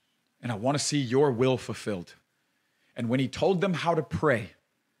 And I want to see your will fulfilled. And when he told them how to pray,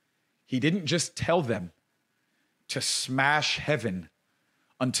 he didn't just tell them to smash heaven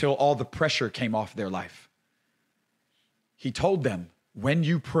until all the pressure came off their life. He told them, when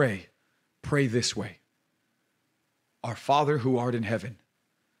you pray, pray this way. Our Father who art in heaven,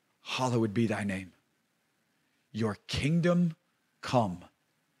 hallowed be thy name. Your kingdom come.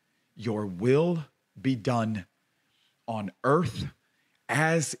 Your will be done on earth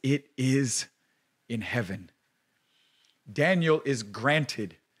as it is in heaven. Daniel is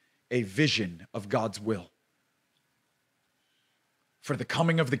granted a vision of God's will for the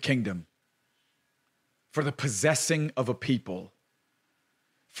coming of the kingdom, for the possessing of a people,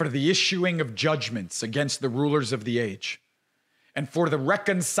 for the issuing of judgments against the rulers of the age, and for the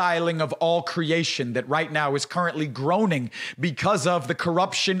reconciling of all creation that right now is currently groaning because of the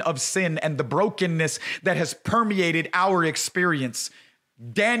corruption of sin and the brokenness that has permeated our experience.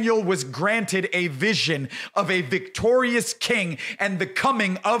 Daniel was granted a vision of a victorious king and the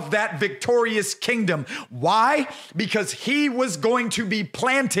coming of that victorious kingdom. Why? Because he was going to be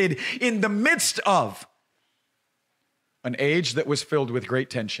planted in the midst of an age that was filled with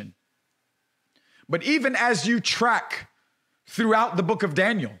great tension. But even as you track throughout the book of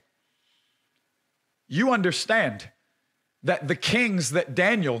Daniel, you understand that the kings that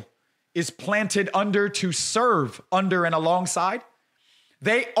Daniel is planted under to serve under and alongside,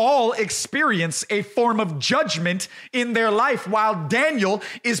 they all experience a form of judgment in their life, while Daniel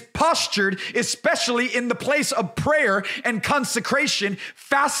is postured, especially in the place of prayer and consecration,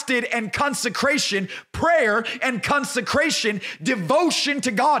 fasted and consecration, prayer and consecration, devotion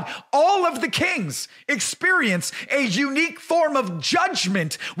to God. All of the kings experience a unique form of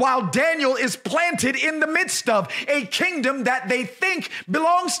judgment, while Daniel is planted in the midst of a kingdom that they think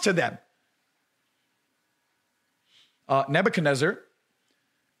belongs to them. Nebuchadnezzar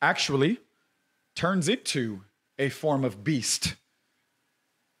actually turns into a form of beast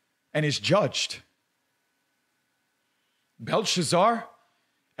and is judged. Belshazzar,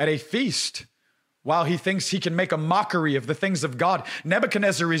 at a feast, while he thinks he can make a mockery of the things of God,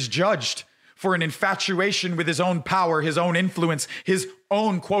 Nebuchadnezzar is judged for an infatuation with his own power, his own influence, his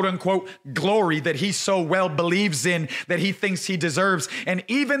own quote unquote glory that he so well believes in, that he thinks he deserves. And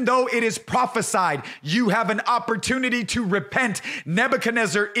even though it is prophesied, you have an opportunity to repent,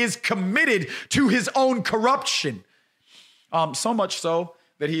 Nebuchadnezzar is committed to his own corruption. So much so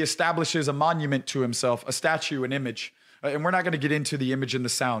that he establishes a monument to himself, a statue, an image. And we're not going to get into the image and the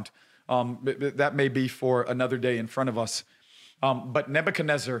sound. That may be for another day in front of us. But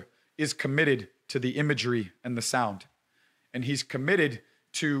Nebuchadnezzar is committed to the imagery and the sound. And he's committed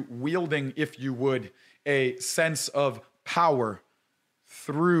to wielding, if you would, a sense of power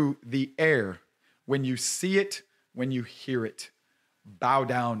through the air. When you see it, when you hear it, bow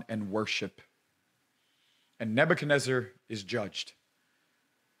down and worship. And Nebuchadnezzar is judged.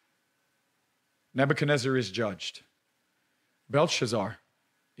 Nebuchadnezzar is judged. Belshazzar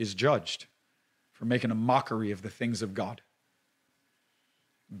is judged for making a mockery of the things of God.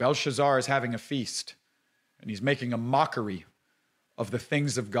 Belshazzar is having a feast, and he's making a mockery of the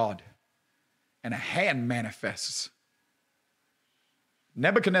things of God. And a hand manifests.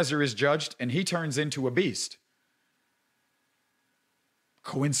 Nebuchadnezzar is judged, and he turns into a beast.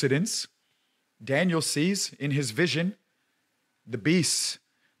 coincidence. Daniel sees in his vision the beasts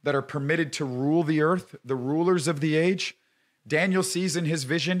that are permitted to rule the earth, the rulers of the age. Daniel sees in his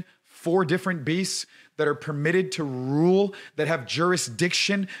vision 4 different beasts that are permitted to rule, that have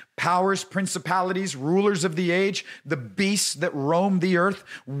jurisdiction, powers, principalities, rulers of the age, the beasts that roam the earth,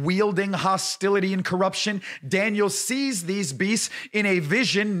 wielding hostility and corruption. Daniel sees these beasts in a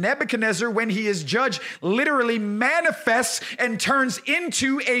vision. Nebuchadnezzar, when he is judged, literally manifests and turns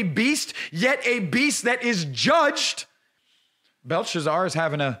into a beast, yet a beast that is judged. Belshazzar is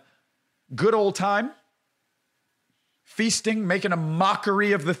having a good old time, feasting, making a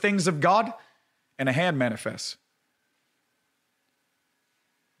mockery of the things of God, and a hand manifests.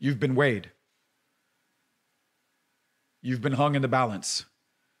 You've been weighed. You've been hung in the balance,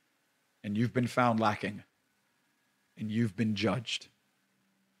 and you've been found lacking, and you've been judged.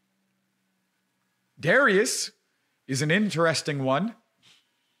 Darius is an interesting one.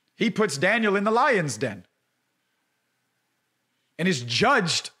 He puts Daniel in the lion's den and is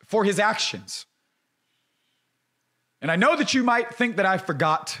judged for his actions. And I know that you might think that I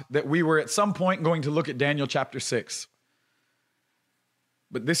forgot that we were at some point going to look at Daniel chapter 6.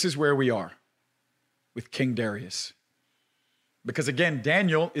 But this is where we are with King Darius. Because again,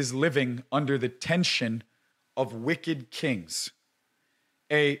 Daniel is living under the tension of wicked kings,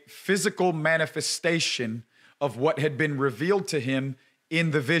 a physical manifestation of what had been revealed to him in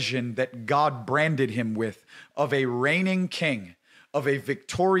the vision that God branded him with, of a reigning king, of a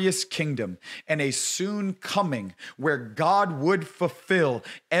victorious kingdom, and a soon coming where God would fulfill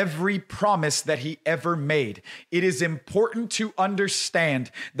every promise that he ever made. It is important to understand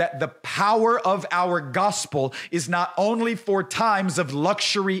that the power of our gospel is not only for times of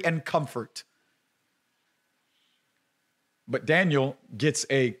luxury and comfort, but Daniel gets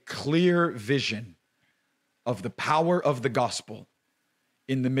a clear vision of the power of the gospel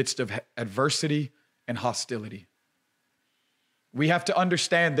in the midst of adversity and hostility. We have to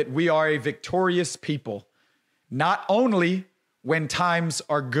understand that we are a victorious people, not only when times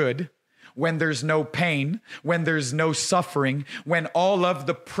are good, when there's no pain, when there's no suffering, when all of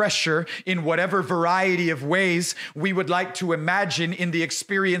the pressure in whatever variety of ways we would like to imagine in the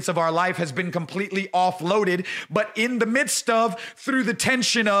experience of our life has been completely offloaded, but in the midst of, through the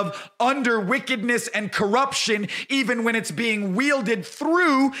tension of, under wickedness and corruption, even when it's being wielded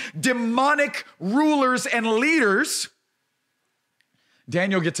through demonic rulers and leaders,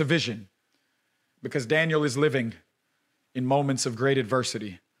 Daniel gets a vision because Daniel is living in moments of great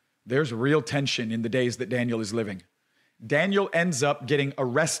adversity. There's real tension in the days that Daniel is living. Daniel ends up getting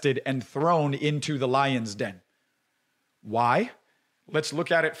arrested and thrown into the lion's den. Why? Let's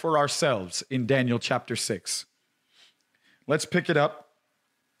look at it for ourselves in Daniel chapter 6. Let's pick it up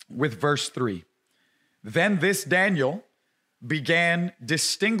with verse 3. Then this Daniel began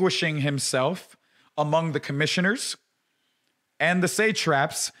distinguishing himself among the commissioners and the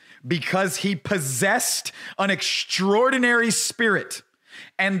satraps because he possessed an extraordinary spirit,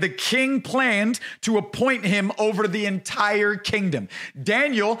 and the king planned to appoint him over the entire kingdom.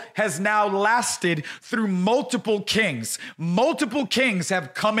 Daniel has now lasted through multiple kings. Multiple kings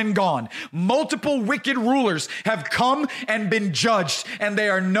have come and gone. Multiple wicked rulers have come and been judged, and they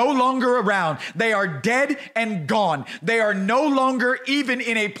are no longer around. They are dead and gone. They are no longer even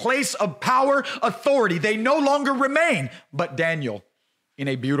in a place of power, authority. They no longer remain. But Daniel, in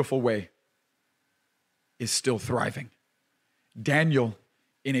a beautiful way, is still thriving. Daniel,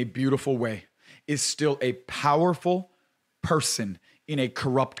 in a beautiful way, is still a powerful person in a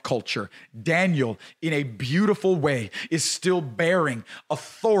corrupt culture. Daniel, in a beautiful way, is still bearing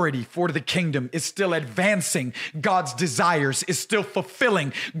authority for the kingdom, is still advancing God's desires, is still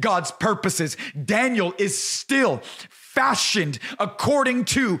fulfilling God's purposes. Daniel is still fashioned according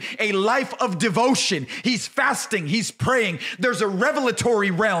to a life of devotion. He's fasting, he's praying. There's a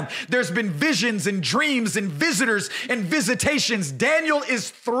revelatory realm. There's been visions and dreams and visitors and visitations. Daniel is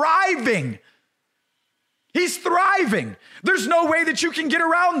thriving. He's thriving. There's no way that you can get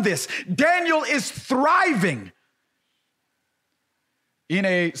around this. Daniel is thriving in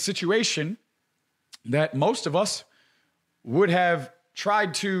a situation that most of us would have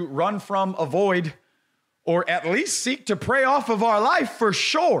tried to run from, avoid, or at least seek to pray off of our life for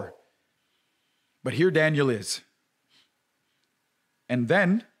sure. But here Daniel is. And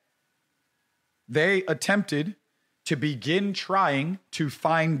then they attempted to begin trying to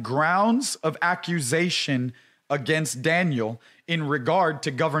find grounds of accusation against Daniel in regard to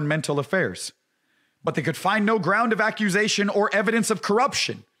governmental affairs. But they could find no ground of accusation or evidence of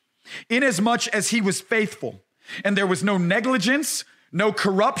corruption, inasmuch as he was faithful, and there was no negligence, no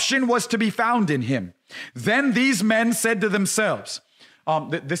corruption was to be found in him. Then these men said to themselves,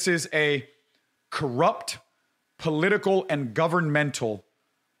 This is a corrupt political and governmental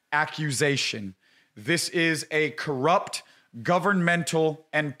accusation. This is a corrupt governmental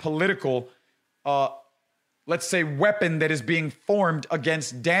and political, let's say, weapon that is being formed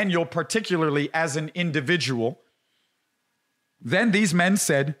against Daniel, particularly as an individual. Then these men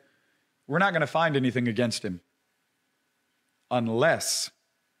said, we're not going to find anything against him unless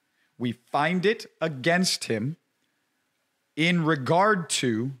we find it against him in regard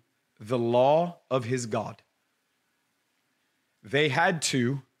to the law of his God. They had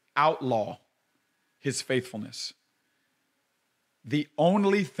to outlaw his faithfulness. The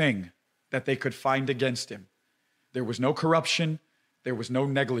only thing that they could find against him, there was no corruption, there was no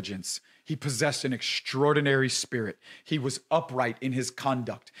negligence. He possessed an extraordinary spirit. He was upright in his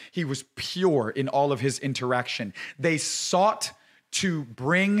conduct. He was pure in all of his interaction. They sought to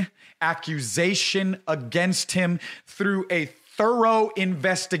bring accusation against him through a thorough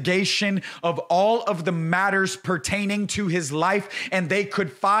investigation of all of the matters pertaining to his life, and they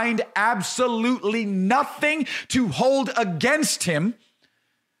could find absolutely nothing to hold against him.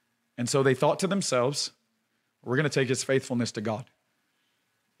 And so they thought to themselves, we're going to take his faithfulness to God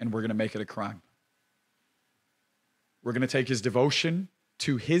and we're going to make it a crime. We're going to take his devotion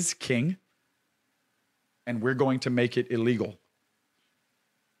to his king and we're going to make it illegal.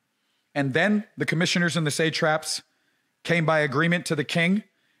 And then the commissioners and the satraps came by agreement to the king,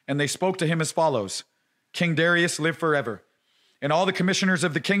 and they spoke to him as follows: King Darius, live forever. And all the commissioners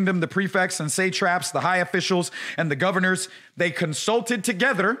of the kingdom, the prefects and satraps, the high officials and the governors, they consulted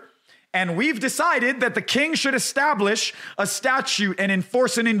together, and we've decided that the king should establish a statute and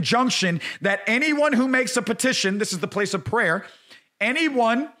enforce an injunction that anyone who makes a petition, this is the place of prayer,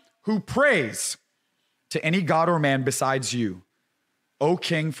 anyone who prays to any god or man besides you, O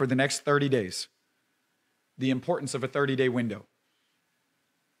king, for the next 30 days. The importance of a 30-day window.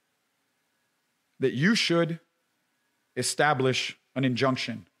 That you should establish an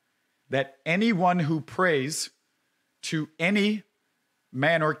injunction that anyone who prays to any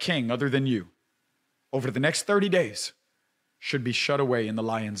man or king other than you over the next 30 days should be shut away in the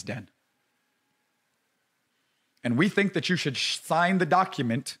lion's den. And we think that you should sign the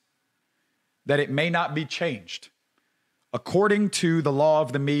document that it may not be changed according to the law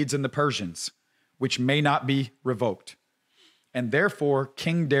of the Medes and the Persians, which may not be revoked. And therefore,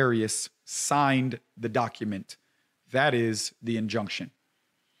 King Darius signed the document. That is the injunction.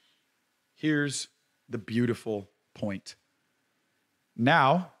 Here's the beautiful point.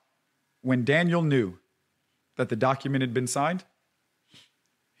 Now, when Daniel knew that the document had been signed,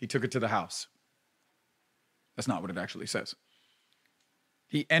 he took it to the house. That's not what it actually says.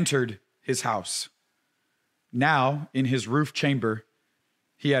 He entered his house. Now, in his roof chamber,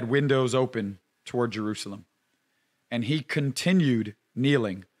 he had windows open toward Jerusalem. And he continued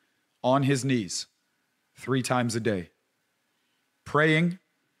kneeling on his knees 3 times a day, praying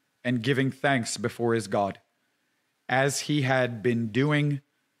and giving thanks before his God, as he had been doing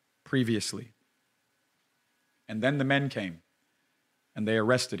previously. And then the men came, and they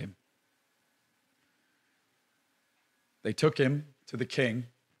arrested him. They took him to the king,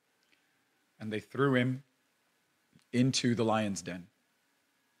 and they threw him into the lion's den.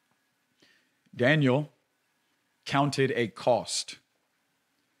 Daniel counted a cost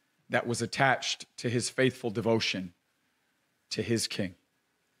that was attached to his faithful devotion to his king.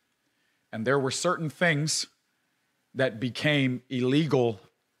 And there were certain things that became illegal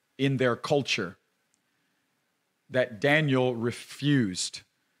in their culture that Daniel refused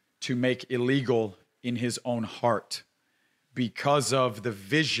to make illegal in his own heart because of the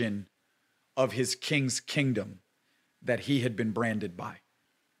vision of his king's kingdom that he had been branded by.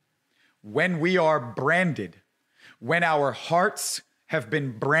 When we are branded, when our hearts have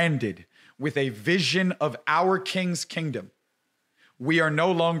been branded with a vision of our king's kingdom, we are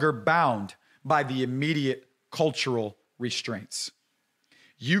no longer bound by the immediate cultural restraints.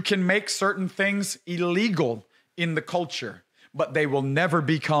 You can make certain things illegal in the culture, but they will never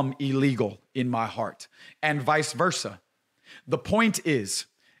become illegal in my heart, and vice versa. The point is,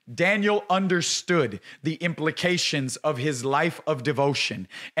 Daniel understood the implications of his life of devotion,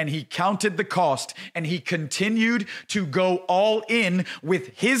 and he counted the cost, and he continued to go all in with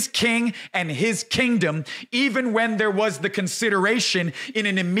his king and his kingdom, even when there was the consideration in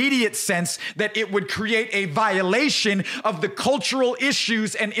an immediate sense that it would create a violation of the cultural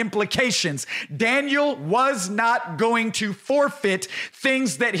issues and implications. Daniel was not going to forfeit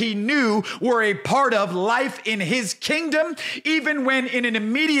things that he knew were a part of life in his kingdom, even when in an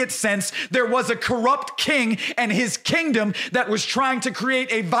immediate sense there was a corrupt king and his kingdom that was trying to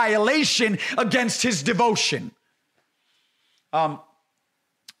create a violation against his devotion.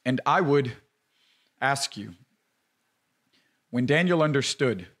 And I would ask you, when Daniel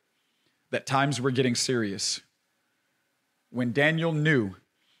understood that times were getting serious, when Daniel knew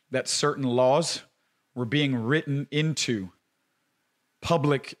that certain laws were being written into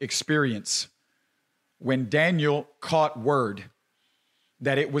public experience, when Daniel caught word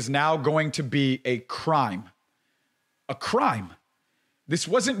that it was now going to be a crime. This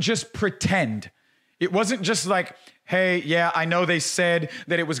wasn't just pretend. It wasn't just like, hey, yeah, I know they said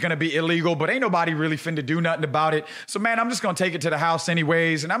that it was going to be illegal, but ain't nobody really finna do nothing about it. So man, I'm just going to take it to the house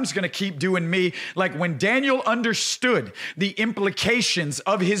anyways, and I'm just going to keep doing me. Like when Daniel understood the implications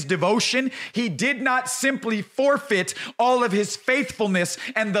of his devotion, he did not simply forfeit all of his faithfulness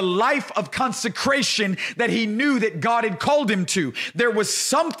and the life of consecration that he knew that God had called him to. There was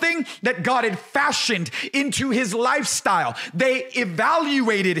something that God had fashioned into his lifestyle. They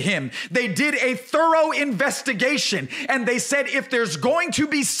evaluated him. They did a thorough investigation. And they said, if there's going to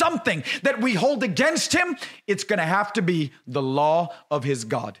be something that we hold against him, it's going to have to be the law of his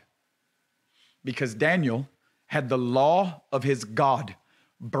God. Because Daniel had the law of his God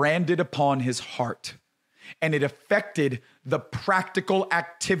branded upon his heart, and it affected the practical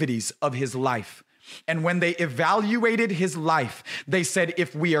activities of his life. And when they evaluated his life, they said,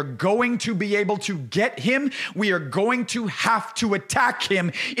 if we are going to be able to get him, we are going to have to attack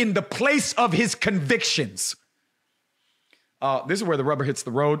him in the place of his convictions. This is where the rubber hits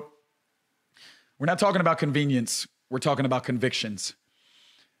the road. We're not talking about convenience. We're talking about convictions.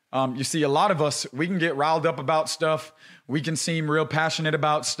 You see, a lot of us, we can get riled up about stuff. We can seem real passionate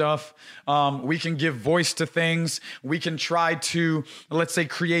about stuff. We can give voice to things. We can try to, let's say,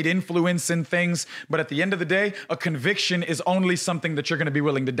 create influence in things. But at the end of the day, a conviction is only something that you're going to be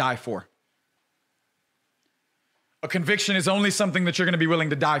willing to die for. A conviction is only something that you're going to be willing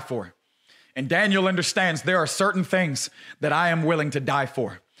to die for. And Daniel understands there are certain things that I am willing to die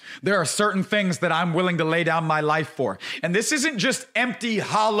for. There are certain things that I'm willing to lay down my life for. And this isn't just empty,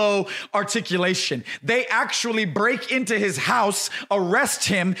 hollow articulation. They actually break into his house, arrest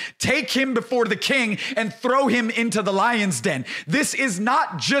him, take him before the king, and throw him into the lion's den. This is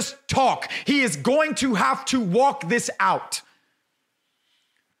not just talk. He is going to have to walk this out.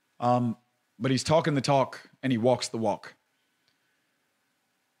 But he's talking the talk and he walks the walk.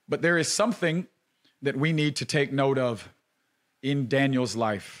 But there is something that we need to take note of in Daniel's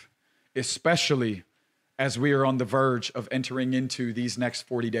life, especially as we are on the verge of entering into these next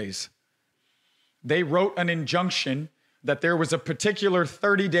 40 days. They wrote an injunction that there was a particular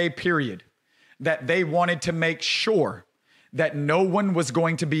 30-day period that they wanted to make sure that no one was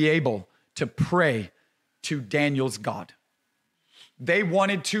going to be able to pray to Daniel's God. They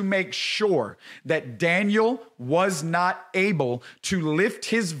wanted to make sure that Daniel was not able to lift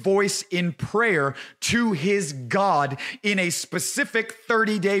his voice in prayer to his God in a specific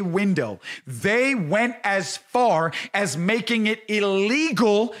 30-day window. They went as far as making it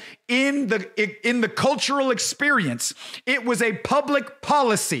illegal in the cultural experience. It was a public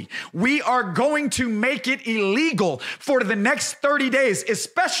policy. We are going to make it illegal for the next 30 days,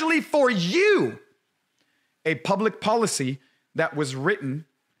 especially for you. A public policy that was written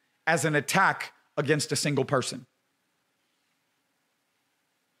as an attack against a single person.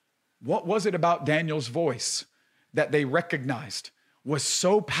 What was it about Daniel's voice that they recognized was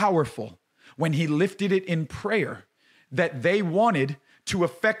so powerful when he lifted it in prayer that they wanted to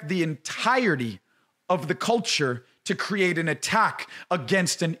affect the entirety of the culture to create an attack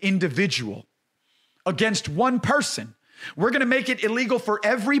against an individual, against one person? We're going to make it illegal for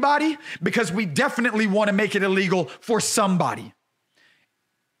everybody because we definitely want to make it illegal for somebody.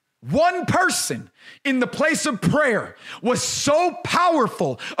 One person in the place of prayer was so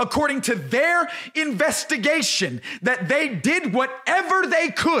powerful, according to their investigation, that they did whatever they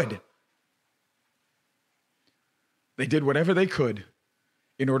could. They did whatever they could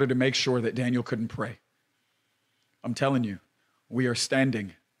in order to make sure that Daniel couldn't pray. I'm telling you, we are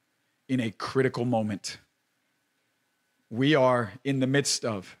standing in a critical moment. We are in the midst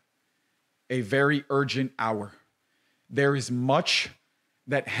of a very urgent hour. There is much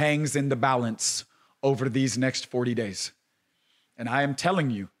that hangs in the balance over these next 40 days. And I am telling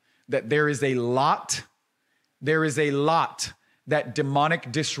you that there is a lot that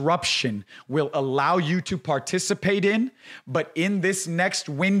demonic disruption will allow you to participate in. But in this next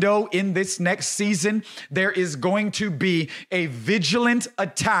window, in this next season, there is going to be a vigilant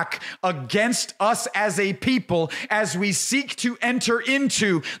attack against us as a people as we seek to enter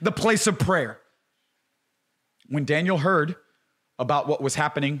into the place of prayer. When Daniel heard about what was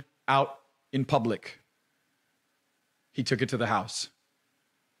happening out in public, he took it to the house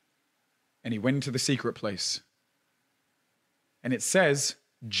and he went into the secret place. And it says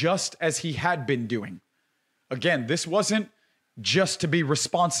just as he had been doing. Again, this wasn't just to be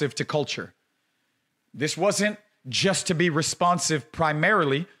responsive to culture. This wasn't just to be responsive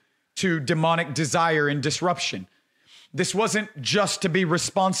primarily to demonic desire and disruption. This wasn't just to be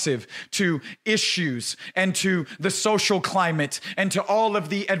responsive to issues and to the social climate and to all of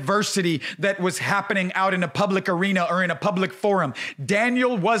the adversity that was happening out in a public arena or in a public forum.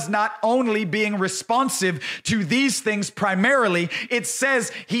 Daniel was not only being responsive to these things primarily, it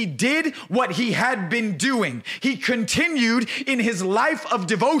says he did what he had been doing. He continued in his life of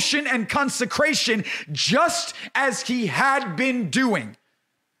devotion and consecration just as he had been doing.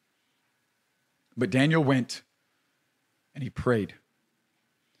 But Daniel went and he prayed.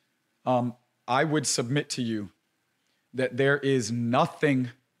 I would submit to you that there is nothing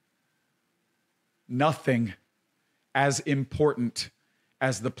as important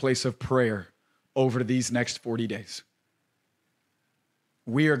as the place of prayer over these next 40 days.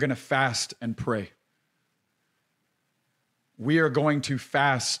 We are going to fast and pray. We are going to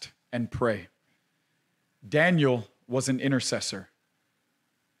fast and pray. Daniel was an intercessor.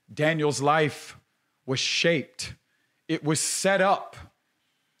 Daniel's life was shaped. It was set up.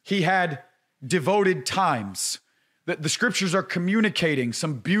 He had devoted times. The scriptures are communicating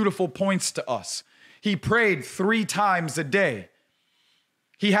some beautiful points to us. He prayed 3 times a day.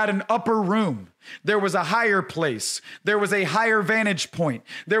 He had an upper room. There was a higher place. There was a higher vantage point.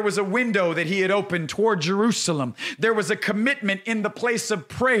 There was a window that he had opened toward Jerusalem. There was a commitment in the place of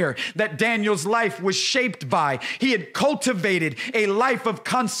prayer that Daniel's life was shaped by. He had cultivated a life of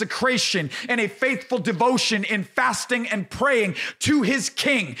consecration and a faithful devotion in fasting and praying to his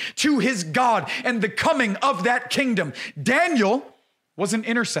king, to his God, and the coming of that kingdom. Daniel was an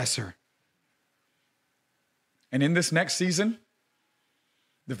intercessor. And in this next season,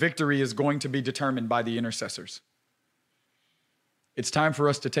 the victory is going to be determined by the intercessors. It's time for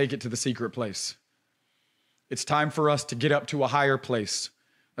us to take it to the secret place. It's time for us to get up to a higher place.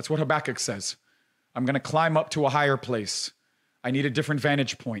 That's what Habakkuk says. I'm going to climb up to a higher place. I need a different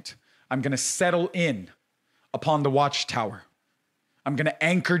vantage point. I'm going to settle in upon the watchtower. I'm going to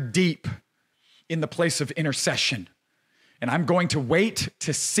anchor deep in the place of intercession. And I'm going to wait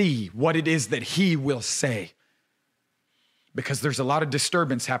to see what it is that he will say. Because there's a lot of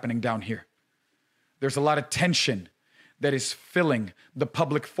disturbance happening down here. There's a lot of tension that is filling the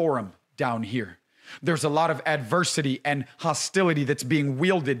public forum down here. There's a lot of adversity and hostility that's being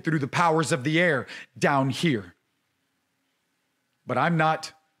wielded through the powers of the air down here. But I'm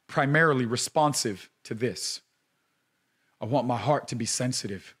not primarily responsive to this. I want my heart to be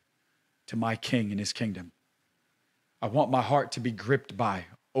sensitive to my King and his kingdom. I want my heart to be gripped by,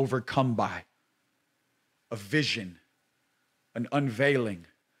 overcome by a vision, an unveiling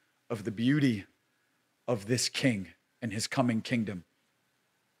of the beauty of this King and his coming kingdom.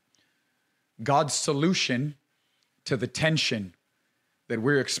 God's solution to the tension that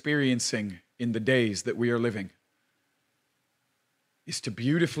we're experiencing in the days that we are living is to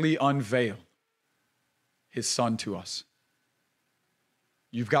beautifully unveil his Son to us.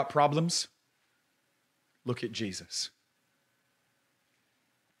 You've got problems? Look at Jesus.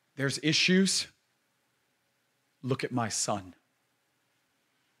 There's issues? Look at my Son.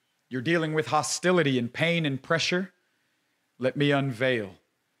 You're dealing with hostility and pain and pressure? Let me unveil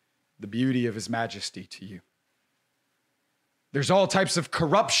the beauty of his majesty to you. There's all types of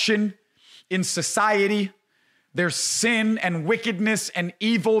corruption in society. There's sin and wickedness and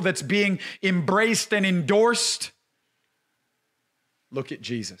evil that's being embraced and endorsed. Look at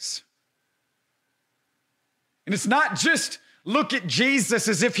Jesus. And it's not just look at Jesus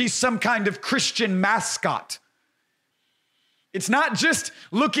as if he's some kind of Christian mascot. It's not just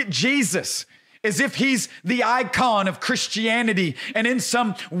look at Jesus as if he's the icon of Christianity and in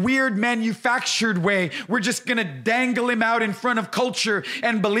some weird manufactured way, we're just going to dangle him out in front of culture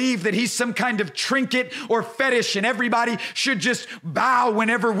and believe that he's some kind of trinket or fetish and everybody should just bow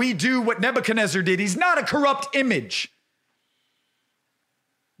whenever we do what Nebuchadnezzar did. He's not a corrupt image,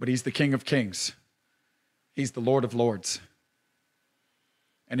 but he's the King of Kings. He's the Lord of Lords.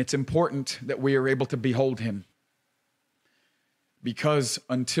 And it's important that we are able to behold him. Because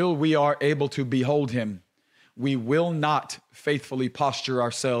until we are able to behold him, we will not faithfully posture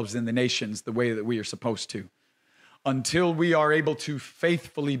ourselves in the nations the way that we are supposed to. Until we are able to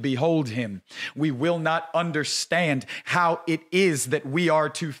faithfully behold him, we will not understand how it is that we are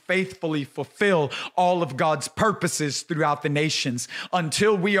to faithfully fulfill all of God's purposes throughout the nations.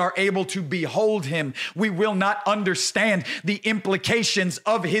 Until we are able to behold him, we will not understand the implications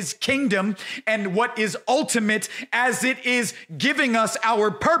of his kingdom and what is ultimate as it is giving us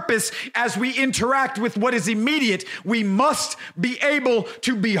our purpose as we interact with what is immediate. We must be able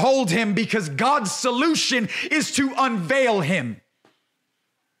to behold him because God's solution is to unveil him.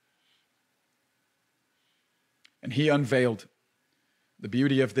 And he unveiled the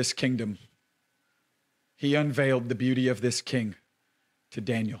beauty of this kingdom. He unveiled the beauty of this king to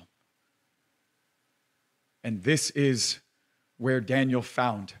Daniel. And this is where Daniel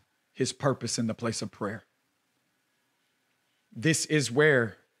found his purpose in the place of prayer. This is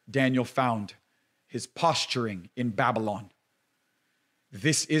where Daniel found his posturing in Babylon.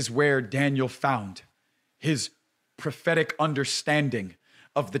 This is where Daniel found his prophetic understanding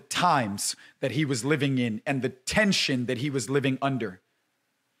of the times that he was living in and the tension that he was living under.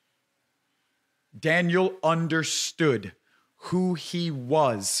 Daniel understood who he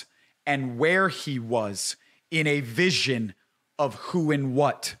was and where he was in a vision of who and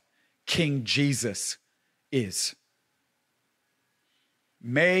what King Jesus is.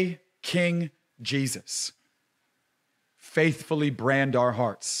 May King Jesus faithfully brand our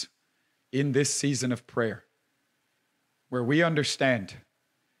hearts in this season of prayer, where we understand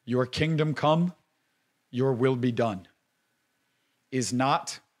your kingdom come, your will be done, is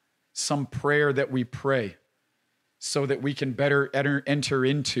not some prayer that we pray so that we can better enter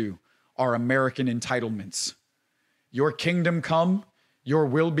into our American entitlements. Your kingdom come, your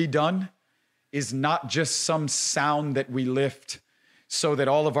will be done is not just some sound that we lift so that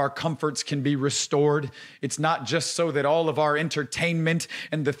all of our comforts can be restored. It's not just so that all of our entertainment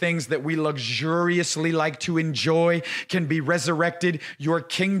and the things that we luxuriously like to enjoy can be resurrected. Your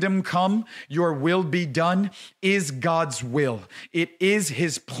kingdom come, your will be done is God's will. It is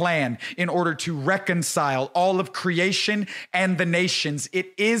his plan in order to reconcile all of creation and the nations.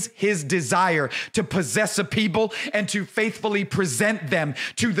 It is his desire to possess a people and to faithfully present them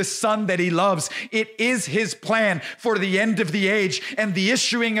to the Son that he loves. It is his plan for the end of the age and the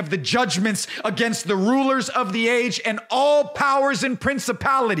issuing of the judgments against the rulers of the age and all powers and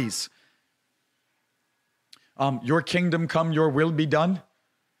principalities. Your kingdom come, your will be done.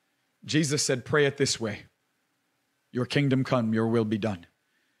 Jesus said, pray it this way. Your kingdom come, your will be done.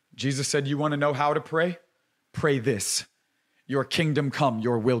 Jesus said, you want to know how to pray? Pray this. Your kingdom come,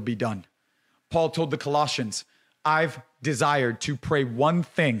 your will be done. Paul told the Colossians, I've desired to pray one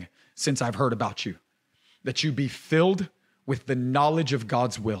thing since I've heard about you, that you be filled with the knowledge of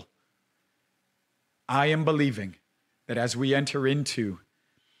God's will. I am believing that as we enter into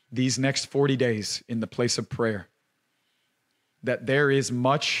these next 40 days in the place of prayer, that there is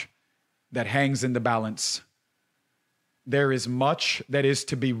much that hangs in the balance. There is much that is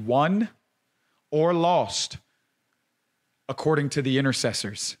to be won or lost according to the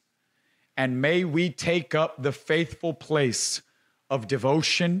intercessors. And may we take up the faithful place of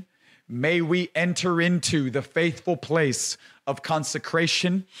devotion. May we enter into the faithful place of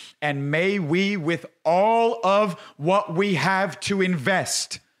consecration, and may we, with all of what we have to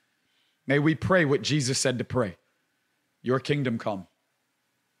invest, may we pray what Jesus said to pray. Your kingdom come.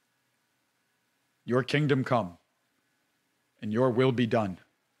 Your kingdom come, and your will be done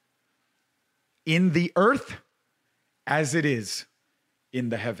in the earth as it is in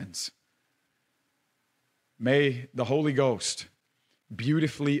the heavens. May the Holy Ghost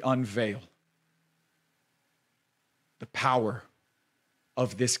beautifully unveil the power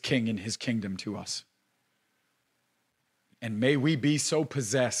of this king and his kingdom to us. And may we be so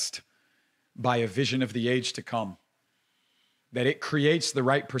possessed by a vision of the age to come that it creates the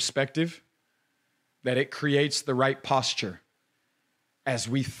right perspective, that it creates the right posture as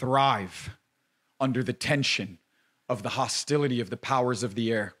we thrive under the tension of the hostility of the powers of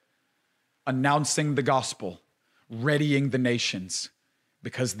the air, announcing the gospel, readying the nations,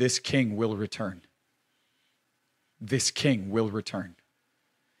 because this king will return. This king will return.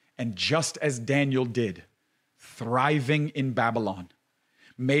 And just as Daniel did, thriving in Babylon,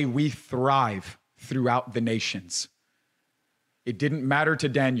 may we thrive throughout the nations. It didn't matter to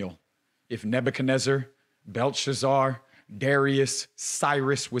Daniel if Nebuchadnezzar, Belshazzar, Darius,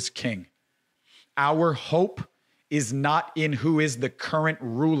 Cyrus was king. Our hope is not in who is the current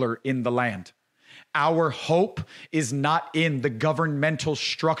ruler in the land. Our hope is not in the governmental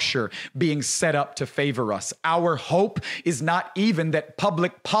structure being set up to favor us. Our hope is not even that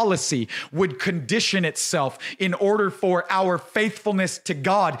public policy would condition itself in order for our faithfulness to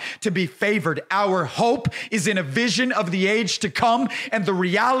God to be favored. Our hope is in a vision of the age to come and the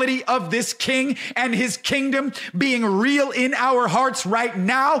reality of this King and his kingdom being real in our hearts right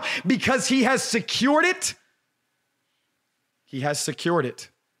now because he has secured it. He has secured it.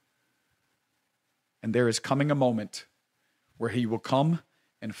 And there is coming a moment where he will come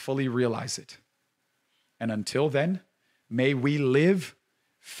and fully realize it. And until then, may we live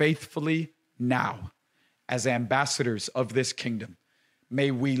faithfully now as ambassadors of this kingdom.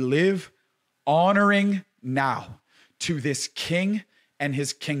 May we live honoring now to this King and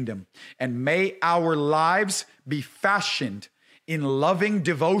his kingdom. And may our lives be fashioned in loving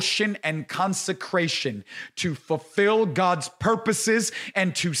devotion and consecration to fulfill God's purposes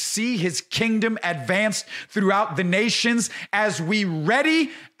and to see his kingdom advanced throughout the nations as we ready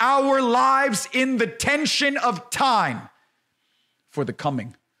our lives in the tension of time for the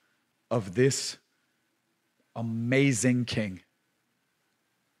coming of this amazing King.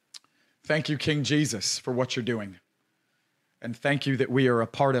 Thank you, King Jesus, for what you're doing. And thank you that we are a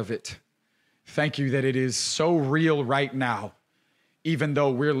part of it. Thank you that it is so real right now, even though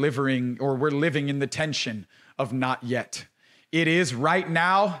we're living in the tension of not yet. It is right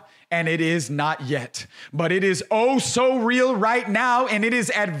now and it is not yet, but it is oh so real right now and it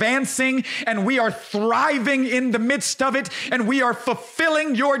is advancing and we are thriving in the midst of it and we are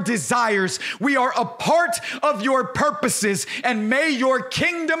fulfilling your desires. We are a part of your purposes and may your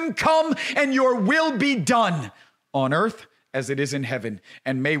kingdom come and your will be done on earth as it is in heaven.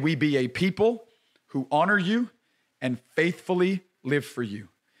 And may we be a people who honor you and faithfully live for you.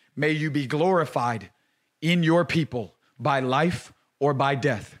 May you be glorified in your people by life or by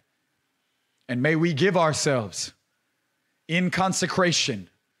death. And may we give ourselves in consecration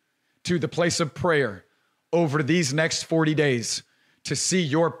to the place of prayer over these next 40 days to see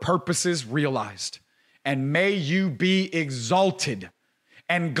your purposes realized. And may you be exalted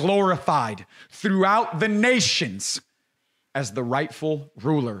and glorified throughout the nations as the rightful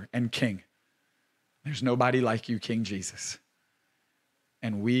ruler and king. There's nobody like you, King Jesus.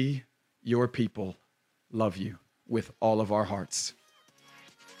 And we, your people, love you with all of our hearts.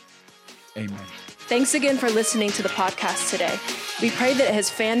 Amen. Thanks again for listening to the podcast today. We pray that it has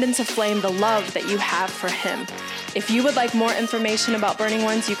fanned into flame the love that you have for him. If you would like more information about Burning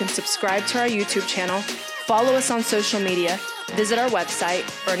Ones, you can subscribe to our YouTube channel, follow us on social media, visit our website,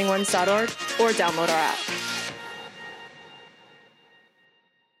 burningones.org, or download our app.